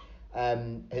else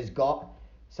has got.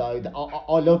 So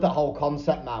I love that whole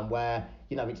concept, man, where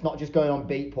it's not just going on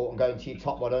Beatport and going to your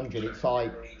top 100. It's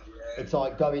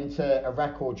like going to a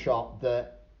record shop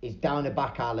that is down a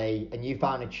back alley and you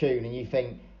found a tune and you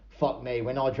think, fuck me,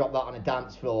 when I drop that on a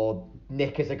dance floor,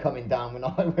 knickers are coming down when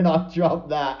I drop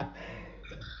that.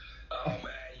 Oh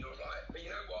man, you're right. But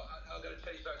you know what? I'm going to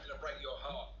tell you something that's going to break your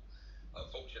heart,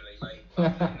 unfortunately, mate.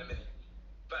 I'll tell you in a minute.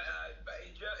 But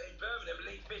in Birmingham,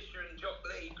 Lee Fisher and Jock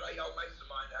Lee, great old mates of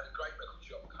mine, had a great record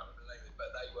shop. I can't remember the name of it, but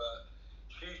they were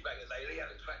huge back in the day. Lee had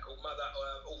a track called Mother,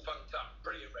 All Funked Up.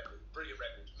 Brilliant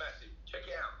records, massive. Check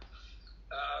it out.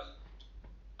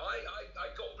 I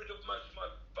got rid of most of my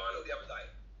vinyl the other day.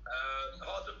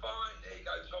 Hard to find. There you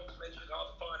go. Tom's mentioned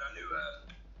Hard to Find. I knew.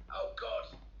 Oh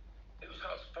God, it was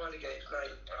hard to find again. His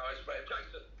name.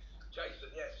 Jason.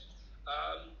 Yes.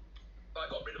 But I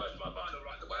got rid of most of my vinyl.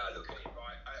 Right. The way I look at it,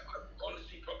 right. I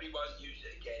honestly probably won't use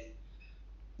it again.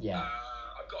 Yeah.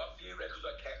 I've got a few records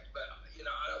I kept, but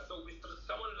I thought if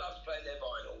someone loves playing their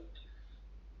vinyl,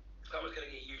 someone's going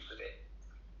to get used to it.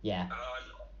 Yeah.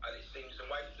 And it seems a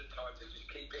waste of time to just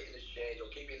keep it in the shed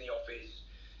or keep it in the office.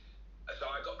 So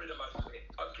I got rid of most of it.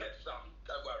 I've kept some,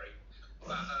 don't worry.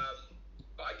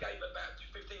 But I gave about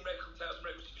 15,000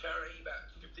 records to charity about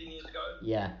 15 years ago.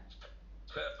 Yeah.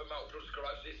 For multiple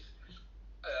sclerosis.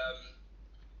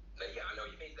 Yeah, I know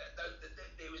what you mean.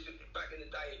 There was back in the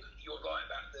day. You're right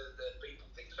about the people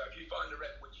thing. So if you find a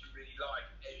record which you really like,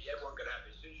 everyone can have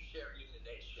it. As soon as you share it in the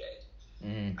net shed.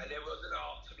 Mm. And there was an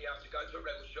art to be able to go to a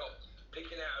record shop,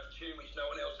 picking out a tune which no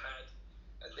one else had,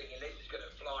 and thinking this is going to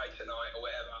fly tonight or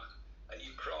whatever, and you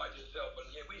pride yourself. And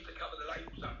we used to cover the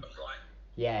labels up and write,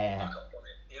 Yeah. fuck off on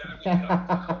it. Fuck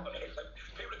off on it. So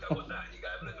people would go, what's that? And you go,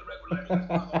 have a look at the record label.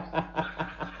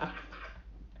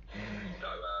 So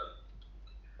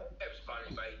it was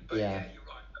funny, mate. But yeah, you're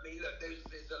right. I mean, look, there's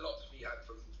a lot to be had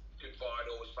from good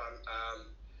vinyl. It was fun.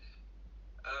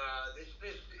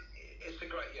 It's a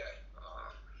great, yeah.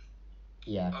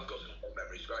 Yeah, I've got some good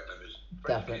memories, great memories.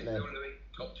 definitely. Still Louis,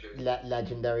 top tune.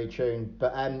 Legendary tune.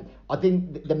 But I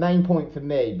think the main point for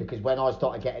me, because when I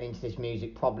started getting into this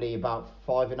music probably about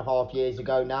 5.5 years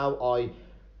ago now, I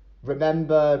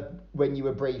remember when you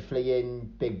were briefly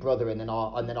in Big Brother, and then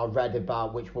I read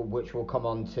about, which we'll come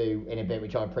on to in a bit,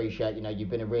 which I appreciate. You know, you've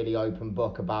been a really open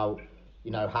book about,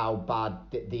 you know, how bad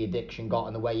the addiction got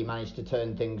and the way you managed to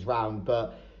turn things round.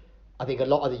 But I think a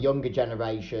lot of the younger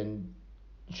generation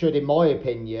should, in my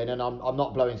opinion, and I'm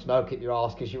not blowing smoke at your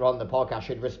ass because you're on the podcast,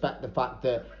 should respect the fact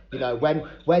that, you know,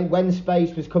 when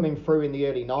Space was coming through in the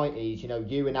early 90s, you know,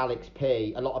 you and Alex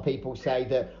P, a lot of people say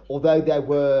that although there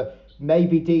were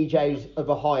maybe DJs of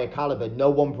a higher caliber, no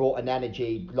one brought an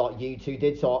energy like you two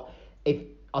did. So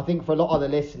I think for a lot of the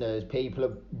listeners,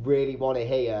 people really want to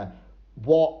hear,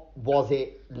 what was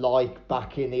it like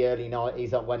back in the early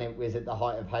 90s, like when it was at the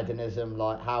height of hedonism?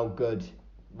 Like, how good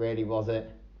really was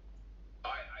it?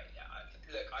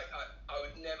 Look, I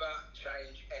would never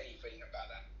change anything about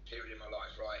that period in my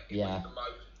life, right? It Yeah. was the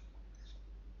most.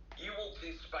 You walked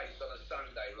in Space on a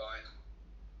Sunday, right?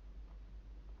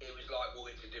 It was like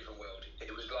walking to a different world.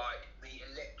 It was like the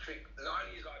electric.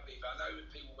 90s like Ibiza. I know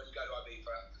people, when you go to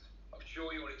Ibiza, I'm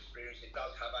sure you'll experience it.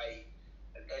 Does have an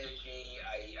energy.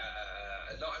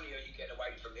 Not only are you getting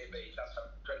away from it, but it does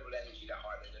have incredible energy, that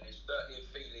island, and it's certainly a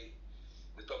feeling.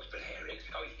 The Dogs Balearics,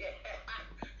 oh yeah.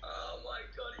 Oh my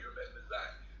God, he remembers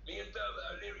that. Me and Dermot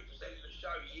O'Leary presented a show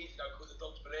years ago called The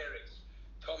Dogs Balearics.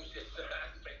 Tom's just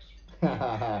mentioned.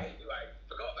 Anyway,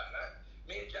 forgot about that.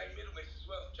 Me and Jane Middlemiss as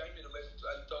well. Jane Middlemiss and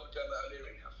Dermot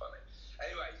O'Leary, how funny.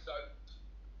 Anyway, so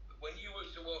when you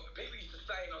used to walk, people used to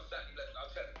stay in on Saturday. Look, I'll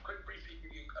tell you, briefly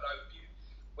give you an overview.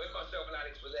 When myself and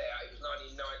Alex were there, it was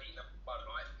 1990,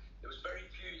 right? There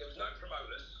was no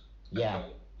promoters Yeah. at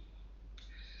all.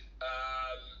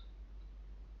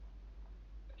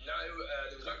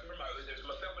 There was no promoters. There was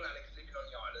myself and Alex living on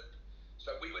the island,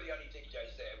 so we were the only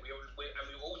DJs there. We were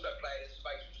also playing at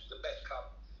Space, which was the best club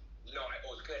night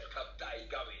or the best club day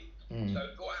going. So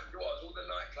what happened was, all the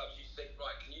nightclubs used to say,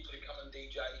 right, can you two come and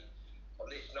DJ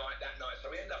on this night, that night? So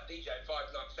we ended up DJing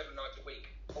 5 nights, 7 nights a week,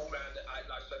 all round.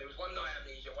 So there was one night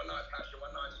Amnesia, one night Passion,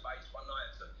 one night Space, one night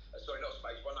not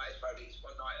Space, one night Asphodis,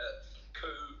 one night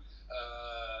Coup,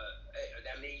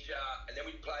 Amnesia, and then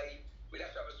we'd play. We'd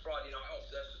have to have a Friday night off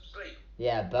to have some sleep.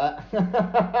 Yeah, but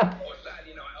Or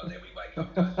Saturday night, and then we wake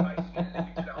up and go to Space again, and then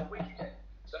we do the whole week again.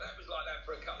 So that was like that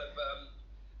for a couple of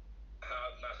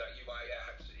Mazza, you might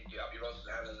have to you up your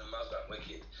Rosnan and the Mazza,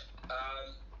 wicked.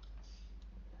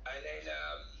 And then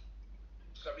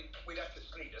so we'd have to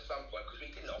sleep at some point because we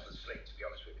didn't often sleep, to be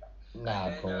honest with you.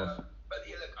 no, of course. But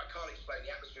yeah, look, I can't explain.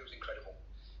 The atmosphere was incredible.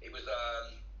 It was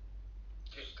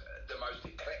just the most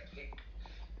eclectic,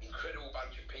 incredible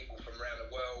bunch of people from around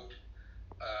the world.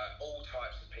 All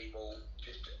types of people,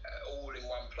 just all in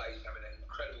one place, having an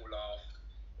incredible laugh,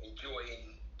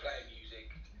 enjoying playing music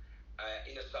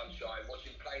in the sunshine,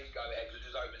 watching planes go ahead because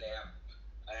it was open air,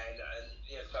 and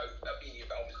yeah, so being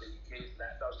obviously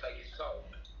that does take its toll.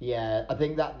 Yeah, I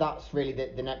think that's really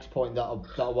the next point that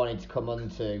I wanted to come on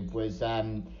to was, I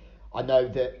know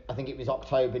that, I think it was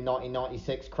October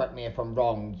 1996, correct me if I'm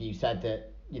wrong, you said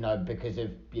that, you know, because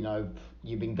of, you know,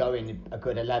 you've been going a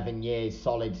good 11 years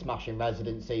solid, smashing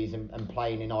residencies and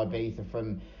playing in Ibiza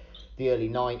from the early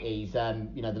 90s,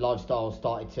 you know, the lifestyle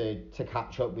started to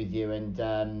catch up with you, and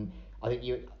I think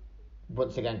you,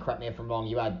 once again, correct me if I'm wrong,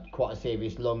 you had quite a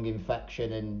serious lung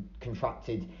infection and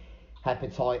contracted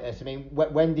hepatitis. I mean,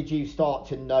 when did you start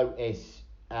to notice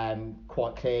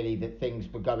quite clearly that things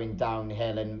were going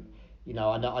downhill? And you know,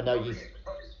 I know you.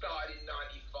 Probably started in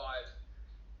 '95,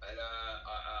 and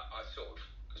I sort of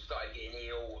started getting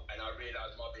ill, and I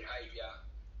realised my behaviour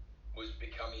was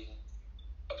becoming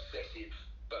obsessive,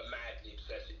 but madly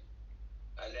obsessive.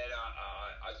 And then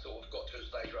I sort of got to a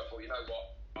stage where I thought, you know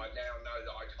what, I now know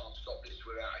that I can't stop this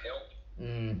without help.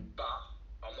 But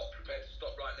I'm not prepared to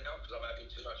stop right now because I'm having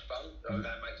too much fun. So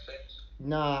that makes sense.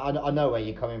 No, I know where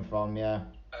you're coming from, yeah.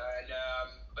 And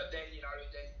but then, you know,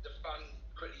 then the fun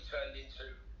quickly turned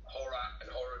into horror and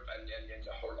horror,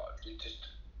 just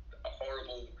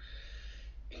horrible,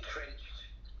 entrenched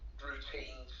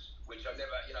routines, which I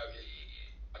never, you know,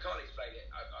 I can't explain it.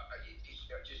 It's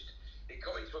just, it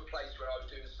got into a place where I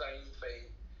was doing the same thing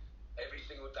every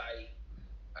single day,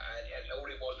 and all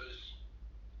it was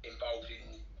involved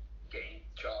in getting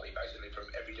Charlie basically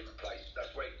from every different place.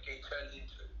 That's where it turned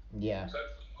into. Yeah. So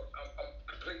I'm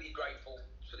completely grateful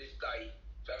to this day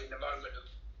for having the moment of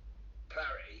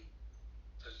clarity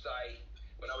to say,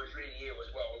 when I was really ill as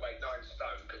well, I weighed 9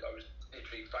 stone because I was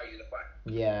literally fading away.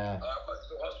 Yeah. I went to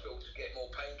the hospital to get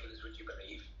more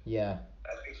Yeah.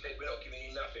 And he said, we're not giving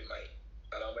you nothing, mate.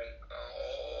 And I went,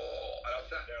 oh, and I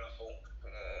sat there and I thought,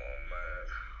 oh man.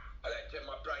 And then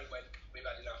my brain went, we've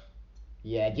had enough.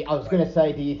 Yeah, I was going to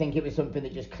say, do you think it was something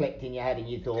that just clicked in your head and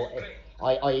you thought,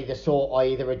 I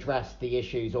either addressed the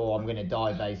issues or I'm going to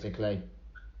die, basically?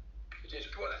 Just,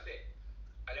 well, that's it.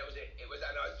 And that was it. It was,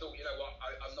 and I thought, you know what,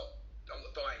 I'm not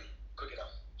dying quick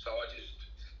enough. So I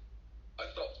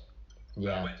stopped.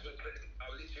 Yeah. I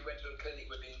literally went to a clinic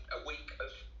within a week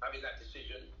of having that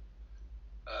decision.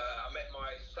 I met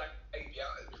my saviour,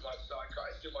 who was my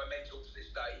psychiatrist, still my mentor to this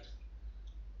day.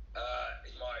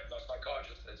 He's my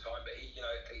psychiatrist at the time, but he,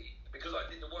 because I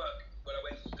did the work, when I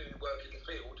went to do the work in the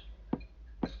field,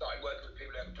 I started working with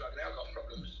people who have drug and alcohol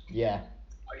problems. Yeah.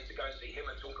 I used to go and see him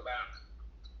and talk about,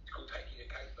 it's called taking your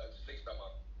caseload to see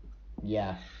someone.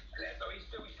 Yeah. And so he's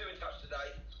still in touch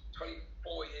today,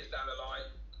 24 years down the line.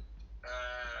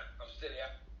 I'm still here,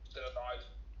 still alive,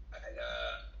 and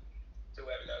still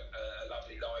having a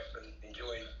lovely life and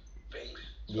enjoying things.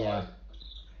 So Yeah.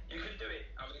 you can do it.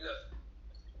 I mean, look,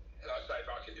 like I say, if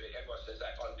I can do it, everyone says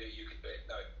that if I can do it, you can do it.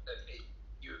 No,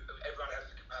 everyone has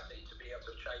the capacity to be able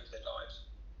to change their lives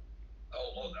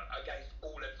or against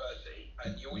all adversity,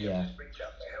 and you always have to reach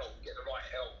out for help, get the right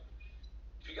help.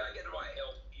 If you go and get the right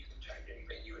help, you can change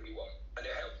anything you really want, and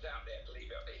the help's out there. Believe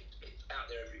it, it's out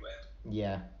there everywhere.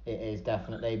 Yeah, it is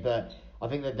definitely. But I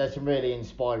think that there's some really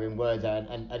inspiring words there,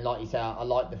 and like you say, I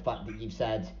like the fact that you've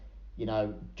said,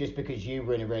 just because you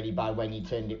were in a really bad way and you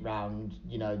turned it round,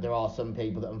 there are some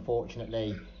people that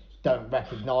unfortunately don't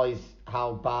recognise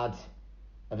how bad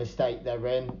of a state they're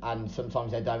in, and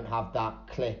sometimes they don't have that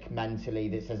click mentally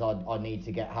that says I need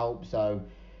to get help. So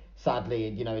sadly,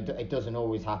 it doesn't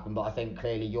always happen, but I think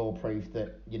clearly you're proof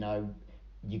that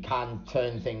you can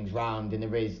turn things round and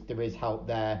there is help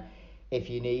there if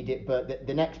you need it. But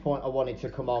the next point I wanted to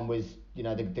come on was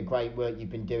the great work you've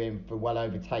been doing for well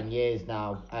over 10 years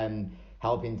now,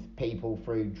 helping people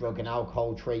through drug and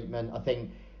alcohol treatment. I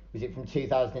think, was it from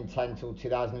 2010 till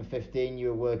 2015 you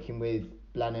were working with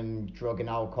Blenheim Drug and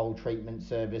Alcohol Treatment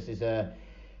Service as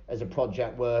a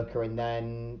project worker, and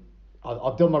then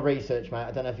I've done my research, mate.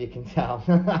 I don't know if you can tell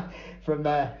from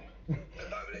there. Yeah,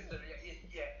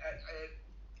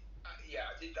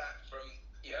 I did that from.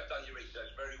 You have done your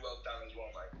research, very well done as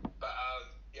well, mate. But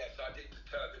so I did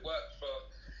the work for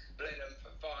Blenheim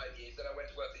for 5 years. Then I went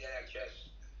to work for the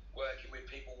NHS, working with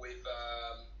people with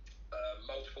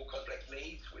multiple complex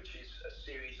needs, which is a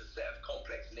set of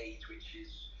complex needs, which is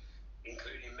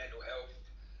including mental health.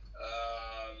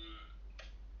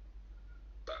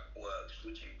 That works.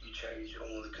 Would you change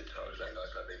all the good times? Ain't nice,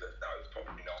 I think, but no,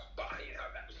 probably not. But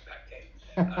that was back then.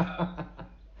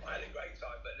 I had a great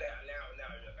time, but now,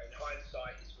 in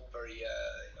hindsight, it's all very,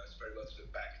 it's very well to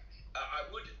look back.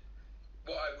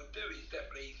 What I would do is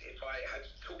definitely, if I had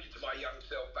talking to my young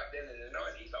self back then in the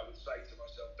 90s, I would say to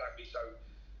myself, don't be so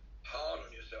hard on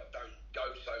yourself, don't go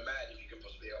so mad if you can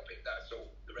possibly help it. That's all.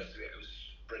 The rest of it was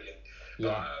brilliant.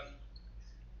 Yeah.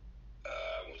 But,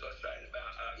 what was I saying about?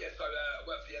 So I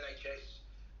worked for the NHS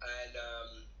and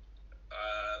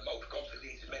multiple complex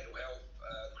needs, mental health,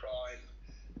 crime,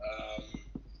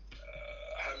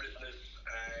 homelessness,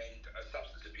 and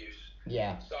substance abuse.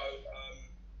 Yeah. So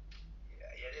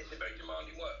it's a very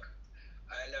demanding work,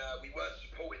 and we weren't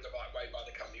supported the right way by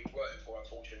the company we were working for,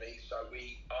 unfortunately. So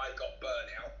I got burnt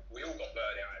out. We all got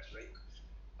burnt out actually,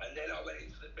 and then I went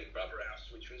into the Big Brother house,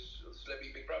 which was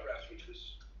Celebrity Big Brother house, which was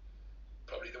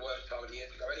probably the worst time of the year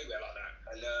to go anywhere like that.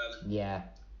 And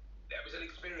it was an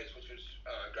experience which was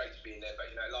great to be in there,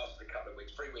 but it lasted a couple of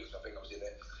weeks, 3 weeks I think I was in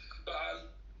there. But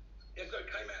so it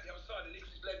came out the other side, and this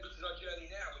has led me to my journey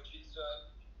now, which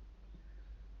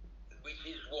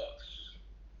is what's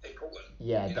important.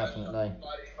 Yeah, definitely.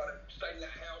 So if I'd have stayed in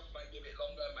that house maybe a bit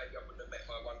longer, maybe I wouldn't have met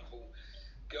my wonderful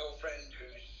girlfriend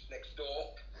who's next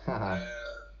door.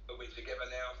 But we're together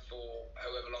now for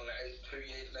however long that is, 2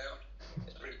 years now.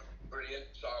 It's pretty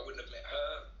brilliant. So I wouldn't have met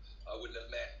her. I wouldn't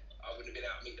have been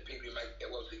able to meet the people who make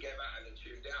Get Well Together and the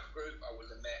Tuned Out group. I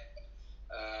wouldn't have met.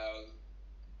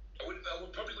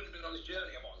 Probably wouldn't have been on this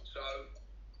journey I'm on. So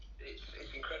it's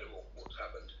incredible what's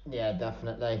happened. Yeah,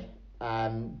 definitely.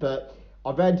 But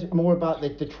I read more about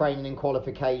the training and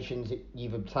qualifications that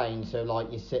you've obtained. So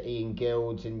like your City and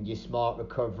Guilds and your Smart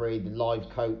Recovery, the life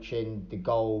coaching, the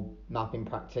goal mapping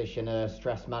practitioner,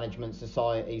 stress management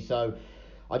society. So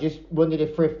I just wondered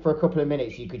if for a couple of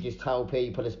minutes you could just tell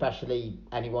people, especially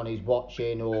anyone who's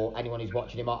watching or anyone who's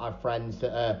watching who might have friends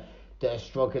that are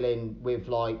struggling with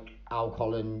like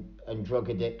alcohol and drug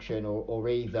addiction or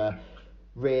either,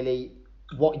 really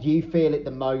what you feel at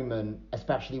the moment,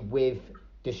 especially with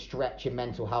the stretch in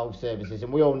mental health services,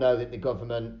 and we all know that the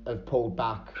government have pulled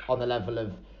back on the level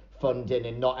of funding,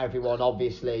 and not everyone,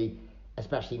 obviously,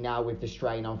 especially now with the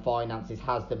strain on finances,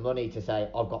 has the money to say,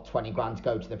 I've got 20 grand to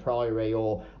go to the Priory,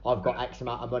 or I've got X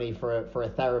amount of money for a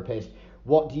therapist.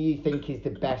 What do you think is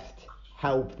the best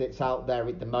help that's out there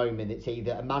at the moment? It's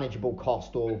either a manageable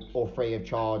cost or free of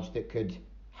charge that could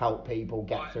help people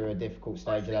get through a difficult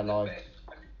stage of their life.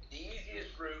 The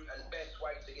easiest route and best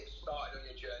way to get started on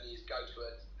your journey is go to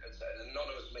an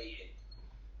anonymous meeting.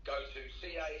 Go to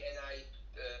CANA,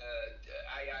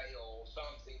 AA or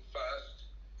something first,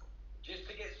 just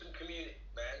to get some community,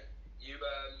 man. You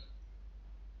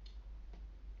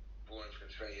born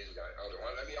 20 years ago. Hold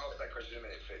on, let me answer that question in a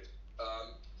minute, Fitz.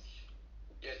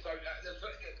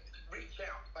 Reach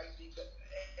out basically to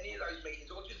any of those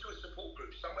meetings, or just to a support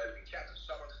group, somewhere to reach out to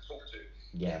someone to talk to.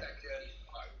 Yeah. Get that journey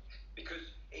started, because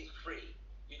it's free.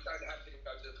 You don't have to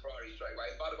go to the Priory straight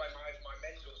away. And by the way, my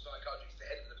mentor psychiatrist is the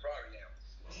head of the Priory now.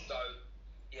 So,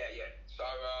 yeah. So,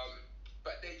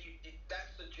 but then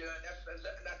that's the journey.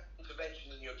 That's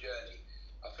intervention in your journey.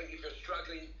 I think if you're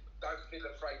struggling, don't feel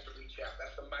afraid to reach out.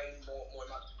 That's the main, more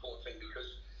much important thing, because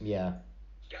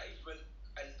engagement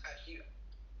and actually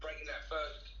breaking that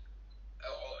first,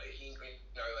 or if you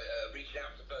reaching out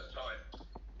for the first time,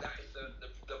 that is the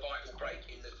vital break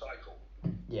in the cycle.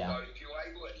 Yeah. So if you're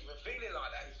able, and you're feeling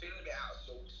like that, you're feeling a bit out of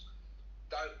sorts,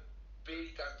 don't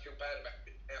feel bad about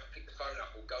it. Pick the phone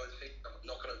up or go and see someone,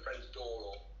 knock on a friend's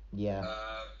door, or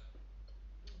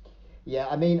Yeah,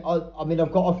 I mean,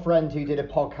 I've got a friend who did a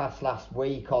podcast last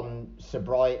week on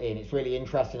sobriety, and it's really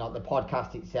interesting. Like, the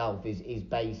podcast itself is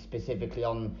based specifically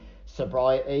on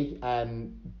sobriety.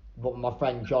 But my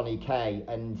friend Johnny Kay,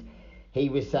 and he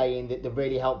was saying that the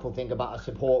really helpful thing about a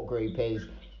support group is,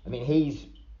 I mean, he's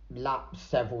lapsed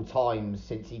several times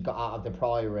since he got out of the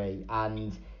Priory,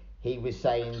 and he was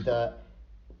saying that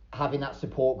having that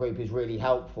support group is really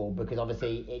helpful, because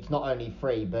obviously it's not only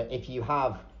free, but if you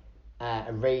have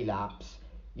a relapse,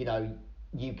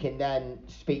 you can then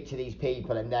speak to these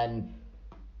people and then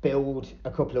build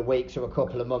a couple of weeks or a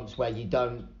couple of months where you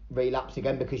don't relapse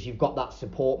again, because you've got that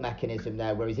support mechanism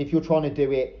there. Whereas if you're trying to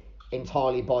do it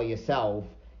entirely by yourself,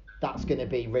 that's going to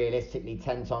be realistically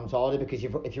 10 times harder, because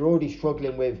if you're already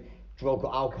struggling with drug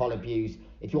or alcohol abuse,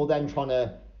 if you're then trying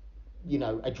to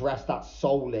address that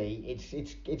solely,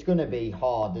 it's going to be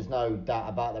hard. There's no doubt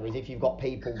about that. Whereas if you've got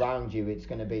people around you, it's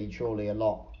going to be surely a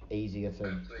lot easier to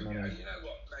manage. You know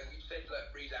what, mate? You said,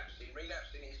 look,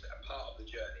 relapsing is a part of the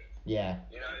journey. Yeah.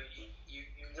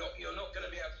 You're not going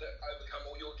to be able to overcome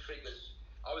all your triggers.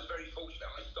 I was very fortunate.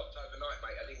 I stopped overnight,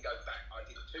 mate. I didn't go back. I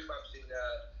did 2 months in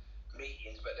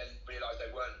meetings, but then realised they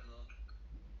weren't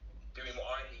doing what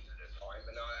I needed at the time,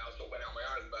 and I sort of went out on my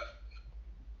own. But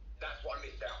that's what I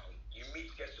missed out on. You need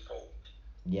to get support.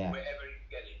 Yeah. Wherever you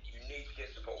get it, you need to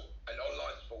get support. And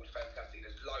online support is fantastic.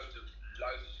 There's loads of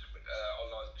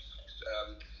online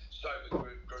sober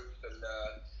groups and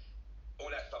all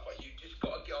that stuff. Like, you just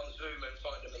got to get on Zoom and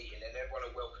find a meeting, and everyone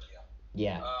will welcome you.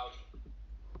 Yeah.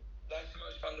 That's the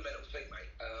most fundamental thing,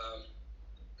 mate.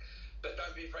 But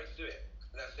don't be afraid to do it.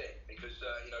 And that's it. Because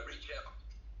reach out.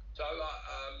 So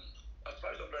I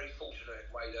suppose I'm very fortunate in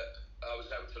the way that I was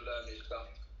able to learn this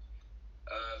stuff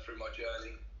through my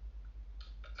journey.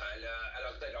 And as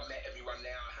I said, I met everyone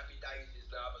now. Happy Days is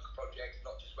the other project,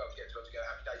 not just Well Get Together.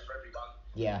 Happy Days for Everyone.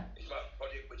 Yeah. It's my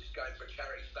project, which is going for a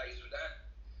charity status with that.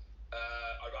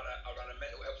 I run a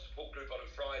mental health support group on a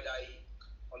Friday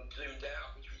on Zoomed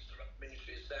Out, which was the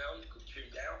Ministry of Sound, called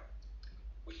Tuned Out,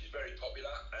 which is very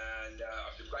popular. And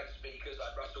I've had great speakers. I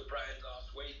had Russell Brand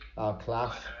last week. Oh,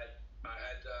 class. I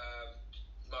had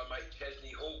my mate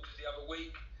Chesney Hawkes the other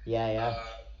week. Yeah.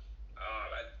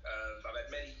 I've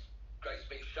had many great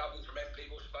speakers. Shovel from M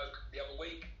People spoke the other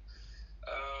week.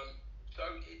 So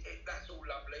that's all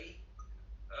lovely.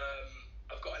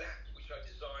 I've got an app which I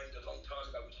designed a long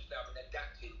time ago, which has now been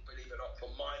adapted, believe it or not,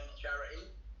 for Mind Charity.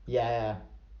 Yeah.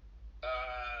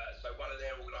 So one of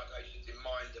their organisations in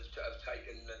Mind have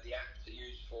taken the app to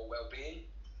use for well-being.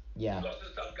 Yeah. Lots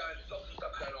of stuff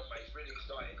going on, mate. It's really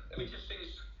exciting. Let me just see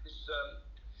this.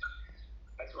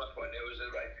 Back to my point, there was a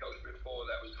rape culture before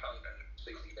that was punk and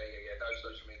 60. Yeah. No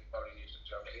social media only news to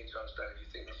jump in to understand if you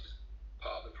think this is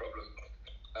part of the problem.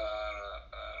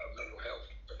 Mental health.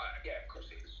 Yeah, of course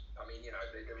it is. I mean,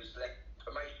 there was less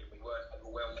information. We weren't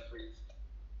overwhelmed with,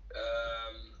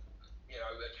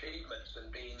 achievements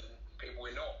and being people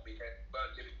we're not. We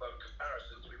weren't living in world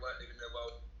comparisons. We weren't living in a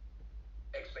world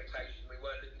expectations. We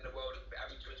weren't living in a world of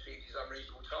having to achieve these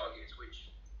unreasonable targets, which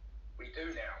we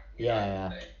do now. Yeah.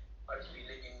 Mostly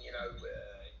living,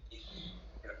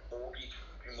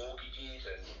 mortgages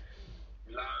and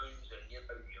loans and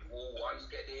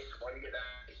get this, why do you get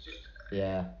that? It's just...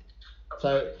 Yeah.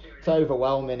 So it's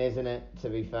overwhelming, isn't it, to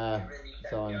be fair? It really can be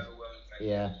Times. overwhelming.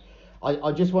 Yeah.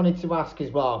 I just wanted to ask as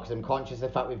well, because I'm conscious of the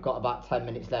fact we've got about 10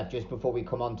 minutes left, just before we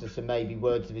come on to some maybe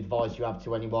words of advice you have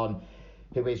to anyone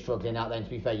who is struggling out there. And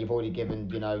to be fair, you've already given,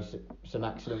 you know, some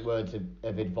excellent words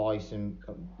of advice and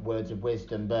words of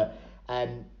wisdom. But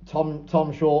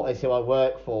Tom Shorters, who I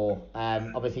work for,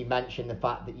 obviously mentioned the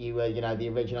fact that you were, you know, the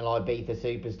original Ibiza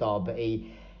superstar, but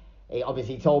he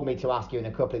obviously told me to ask you, and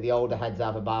a couple of the older heads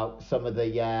have, about some of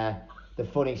the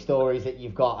funny stories that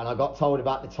you've got. And I got told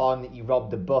about the time that you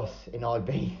robbed the bus in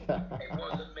Ibiza. It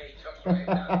wasn't me, Tom. It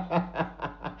was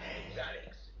Alex.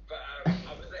 But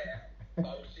I was there.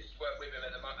 I was just working with him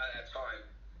at that time.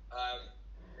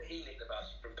 He nicked the bus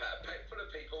from packed full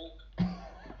of people,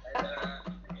 and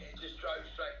it just drove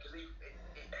straight, because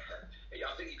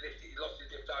I think he lost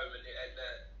his lift home, and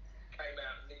came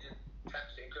out and needed a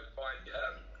taxi and couldn't find.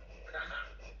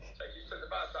 So he just took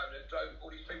the bus home and drove all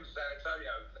these people to San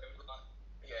Antonio. It was like,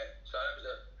 yeah, so that was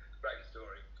a great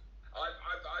story. I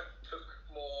took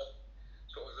more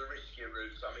sort of the riskier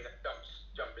routes. I mean, I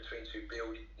jumped between two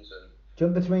buildings and.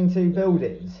 Jump between two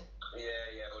buildings?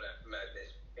 Yeah, all that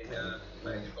madness.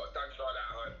 Don't try that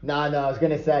at home. No, I was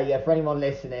going to say, yeah, for anyone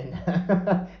listening. Do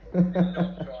not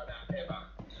try that ever.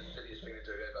 It's the silliest thing to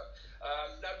do ever.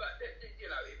 No, but you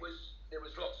know, there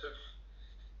was lots of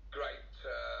great,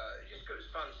 just good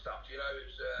fun stuff. You know,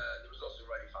 there was lots of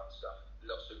really fun stuff.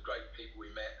 Lots of great people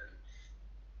we met, and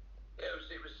yeah, it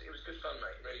was good fun,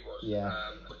 mate. It really was. Yeah.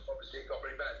 Obviously, it got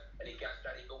very bad. Any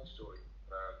Danny Gould story?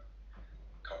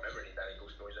 Can't remember any Danny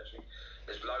Gould stories actually.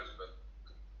 There's loads of them.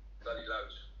 Bloody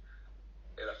loads.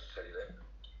 He'll have to tell you them.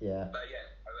 Yeah. But yeah,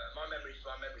 my memory's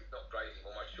not great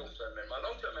anymore. My short-term memory, my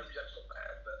long-term memory's actually not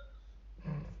bad, but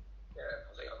yeah,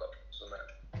 I think I've got some of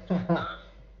that.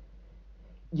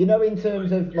 You know, in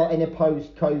terms of like in a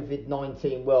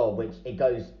post-COVID-19 world, which it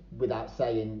goes without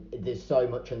saying, there's so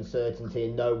much uncertainty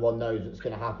and no one knows what's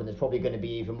going to happen. There's probably going to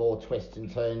be even more twists and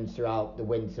turns throughout the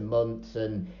winter months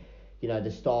and, you know,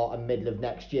 the start and middle of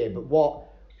next year. But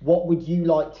what would you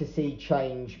like to see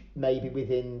change maybe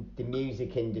within the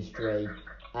music industry?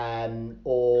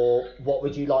 Or what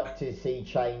would you like to see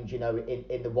change, you know,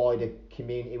 in the wider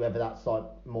community, whether that's like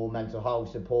more mental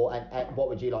health support, and what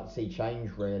would you like to see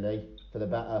change really for the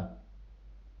better?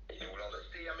 In all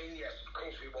honesty, I mean, yes, of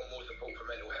course we want more support for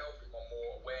mental health, we want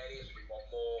more awareness, we want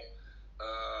more,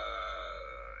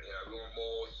 we want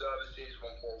more services, we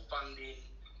want more funding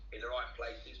in the right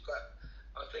places. But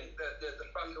I think that the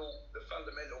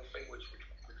fundamental thing which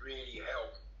would really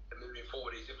help moving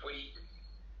forward is if we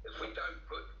don't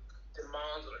put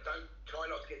demands on it, don't try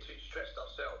not to get too stressed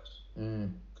ourselves.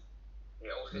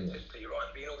 Yeah, authenticity, right?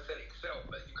 Be an authentic self,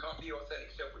 but you can't be your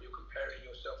authentic self when you're comparing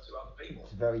yourself to other people.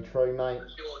 It's very true, mate.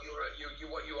 You're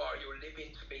what you are. You're living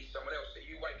to be someone else. So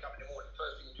you wake up in the morning, the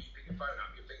first thing you do is pick your phone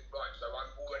up. You think, right, so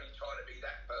I'm already trying to be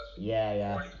that person.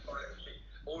 Yeah.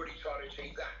 Already trying to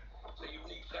achieve that. So you've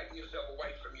taken yourself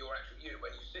away from your actual you.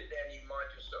 When you sit there and you mind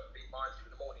yourself, be mindful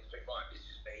in the morning, think, right, this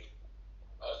is me.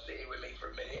 I'll sit here with me for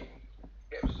a minute,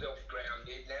 get myself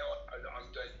grounded. Now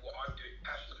I'm doing what I'm doing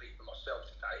passionately for myself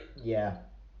today. Yeah.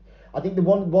 I think the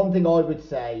one thing I would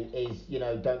say is, you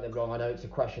know, don't get me wrong, I know it's a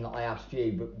question that I asked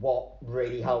you, but what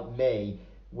really helped me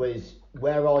was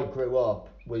where I grew up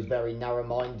was very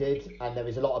narrow-minded, and there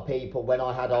was a lot of people, when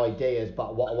I had ideas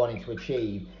about what I wanted to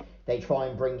achieve, they try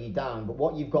and bring you down. But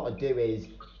what you've got to do is,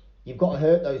 you've got to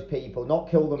hurt those people, not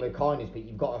kill them with kindness, but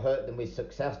you've got to hurt them with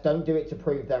success. Don't do it to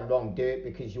prove them wrong, do it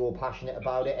because you're passionate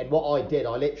about it. And what I did,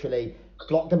 I literally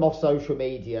blocked them off social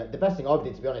media. The best thing I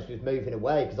did, to be honest, was moving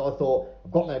away, because I thought,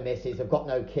 I've got no missus, I've got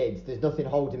no kids, there's nothing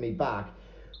holding me back.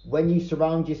 When you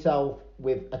surround yourself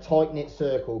with a tight-knit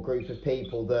circle, group of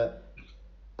people that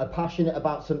are passionate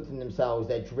about something themselves,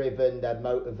 they're driven, they're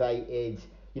motivated.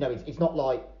 You know, it's not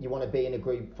like you want to be in a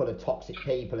group full of toxic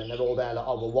people and they're all there like,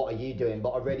 oh, well, what are you doing? But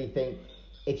I really think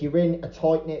if you're in a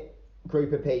tight-knit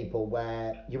group of people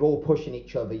where you're all pushing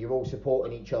each other, you're all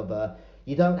supporting each other,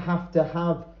 you don't have to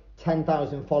have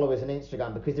 10,000 followers on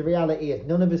Instagram, because the reality is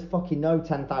none of us fucking know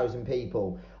 10,000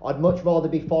 people. I'd much rather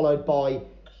be followed by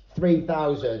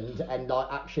 3,000 and like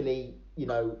actually, you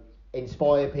know,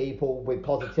 inspire people with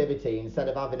positivity instead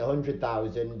of having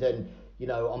 100,000 and, you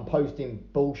know, I'm posting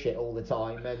bullshit all the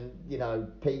time, and you know,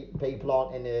 people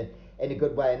aren't in a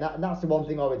good way, and that's the one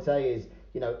thing I would say is,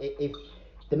 you know, if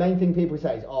the main thing people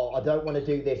say is, oh, I don't want to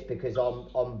do this because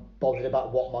I'm bothered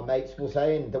about what my mates will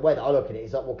say, and the way that I look at it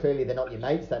is like, well, clearly they're not your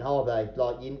mates then, are they?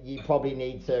 Like, you probably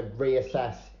need to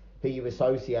reassess who you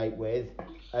associate with,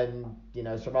 and you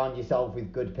know, surround yourself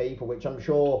with good people, which I'm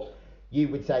sure you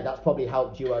would say that's probably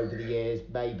helped you over the years,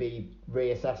 maybe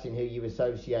reassessing who you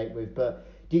associate with. But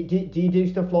do you do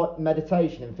stuff like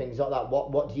meditation and things like that?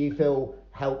 What do you feel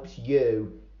helps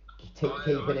you keep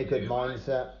in a good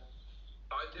mindset?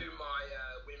 I do my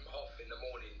Wim Hof in the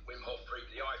morning. Wim Hof through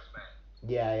the Iceman.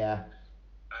 Yeah.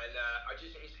 And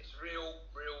it's real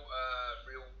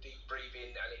deep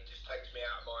breathing, and it just takes me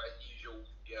out of my usual,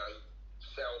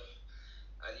 self.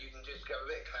 And you can just get a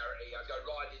bit of clarity. I go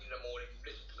riding in the morning,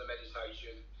 listen to the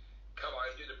meditation, come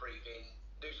home, do the breathing,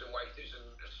 do some weights, do some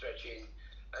stretching,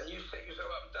 and you set yourself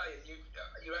up a day, and you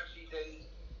actually then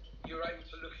you're able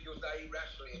to look at your day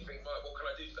rationally and think, right, what can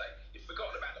I do today? You've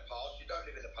forgotten about the past. You don't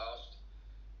live in the past.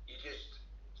 You just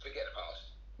forget the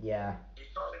past. Yeah. You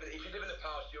can't live in, if you live in the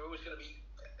past, you're always going to be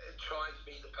trying to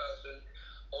be the person,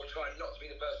 or trying not to be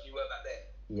the person you were back then.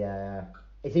 Yeah.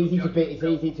 It's easy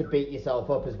to beat yourself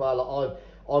up as well. Like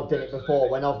I've done it before.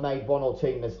 When I've made one or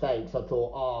two mistakes, I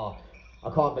thought, I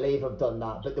can't believe I've done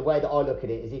that. But the way that I look at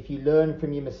it is, if you learn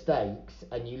from your mistakes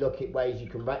and you look at ways you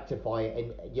can rectify it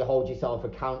and you hold yourself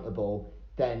accountable,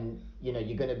 then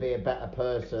you're going to be a better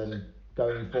person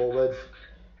going forwards.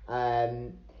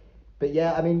 But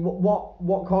yeah, I mean,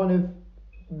 what kind of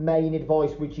main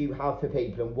advice would you have for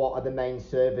people, and what are the main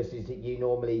services that you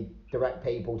normally direct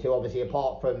people to? Obviously,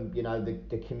 apart from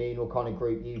the communal kind of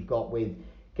group you've got with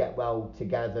Get Well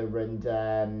Together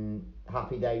and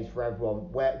Happy Days for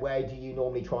Everyone, where do you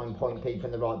normally try and point people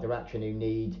in the right direction who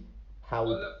need help?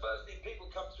 Well, look, firstly, people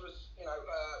come to us,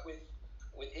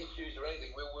 with issues or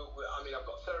anything. I've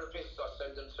got therapists I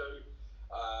send them to.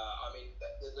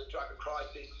 The drug and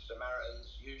crisis, Samaritans,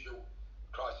 usual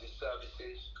crisis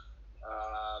services.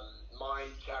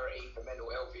 Mind Charity for mental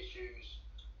health issues.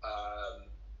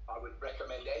 I would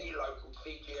recommend any local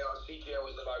CGL. CGL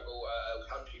is the local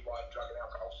countrywide drug and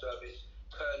alcohol service.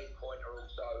 Turning Point are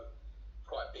also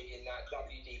quite big in that.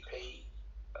 WDP.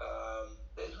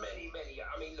 There's many.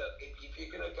 I mean, look, if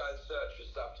you're going to go and search for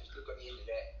stuff, just look on the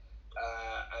internet.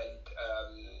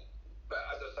 But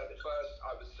as I say,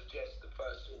 I would suggest the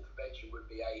first intervention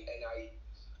would be a NA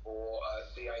or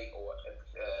C8 or whatever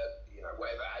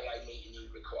AA meeting you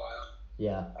require.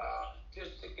 Yeah.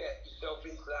 Just to get yourself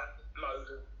into that mode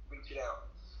of reaching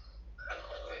out.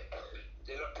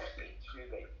 Excuse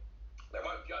me. They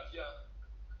won't judge you.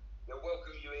 They'll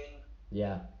welcome you in.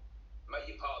 Yeah. Make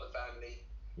you part of the family.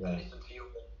 Yeah. And listen to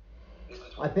you.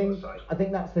 I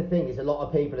think that's the thing, is a lot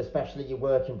of people, especially your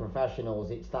working professionals,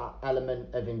 it's that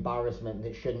element of embarrassment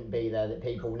that shouldn't be there that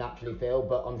people naturally feel.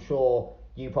 But I'm sure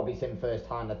you probably seen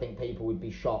firsthand. I think people would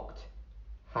be shocked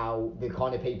how the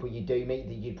kind of people you do meet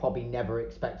that you'd probably never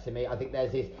expect to meet. I think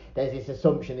there's this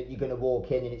assumption that you're going to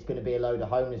walk in and it's going to be a load of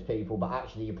homeless people, but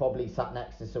actually you're probably sat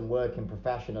next to some working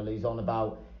professional who's on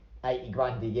about 80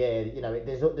 grand a year.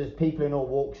 There's people in all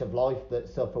walks of life that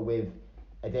suffer with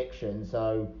addiction.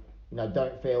 So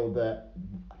don't feel that.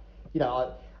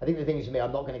 I think the thing is, for me,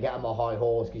 I'm not going to get on my high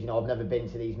horse because I've never been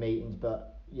to these meetings,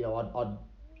 but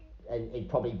and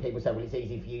probably people say, well, it's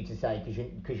easy for you to say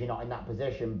because you're not in that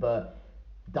position, but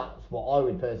that's what I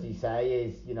would personally say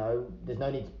is, there's no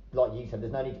need to, like you said,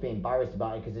 there's no need to be embarrassed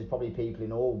about it, because there's probably people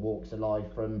in all walks of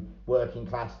life, from working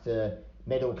class to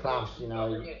middle class, And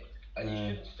you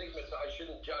shouldn't stigmatise, you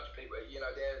shouldn't judge people.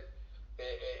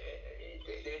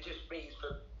 They're just means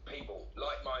for people,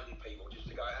 like-minded people, just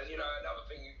to go. And another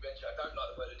thing you mentioned, I don't like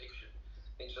the word addiction.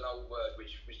 It's an old word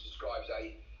which describes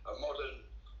a modern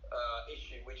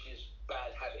issue, which is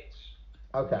bad habits.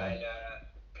 Okay. And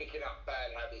picking up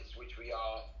bad habits, which we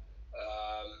are.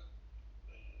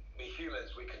 We're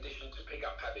humans. We're conditioned to pick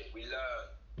up habits. We learn.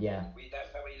 Yeah.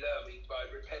 That's how we learn. By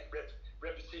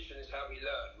repetition is how we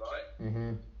learn, right?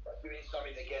 Mhm. Doing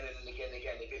something again and again and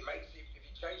again. If you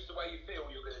change the way you feel,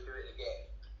 you're going to do it again.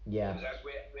 Yeah. Because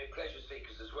we're pleasure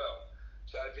seekers as well.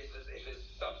 So if it's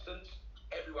a substance,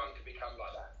 everyone can become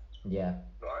like that. Yeah.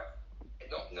 Right? You're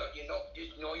not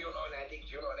an addict.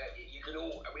 You're not an addict.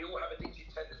 We all have addictive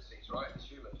tendencies, right? As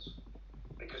humans,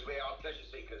 because we are pleasure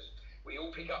seekers. We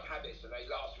all pick up habits, and they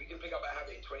last. We can pick up a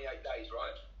habit in 28 days,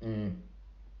 right? Mm.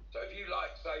 So if you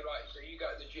so you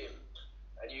go to the gym,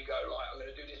 and you go, right, I'm going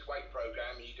to do this weight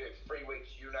program, and you do it for 3 weeks.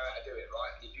 You know how to do it,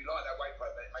 right? If you like that weight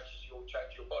program, it makes you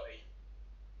change your body.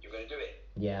 You're going to do it.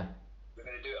 Yeah. You're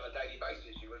going to do it on a daily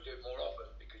basis. You're going to do it more often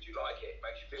because you like it. It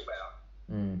makes you feel better.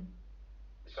 Mm.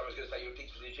 If someone's going to say you're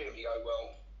addicted to the gym, you go,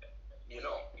 well, you're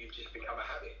not. You've just become a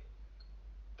habit.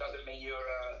 Doesn't mean you're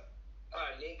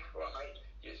Nick, all right, mate.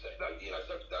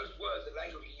 So those words, the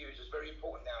language you use is very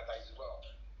important nowadays as well.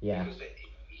 Yeah. Because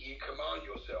you command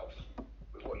yourself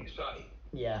with what you say.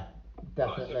 Yeah,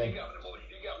 definitely. Right, so if you get up in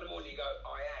the morning, you go,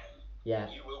 I am. Yeah.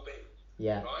 You will be.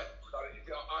 Yeah. Right? So if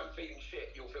I'm feeling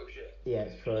shit, you'll feel shit.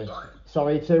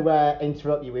 Sorry to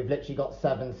interrupt you. We've literally got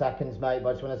 7 seconds, mate. But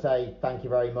I just want to say thank you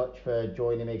very much for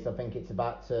joining me because I think it's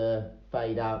about to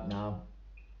fade out now.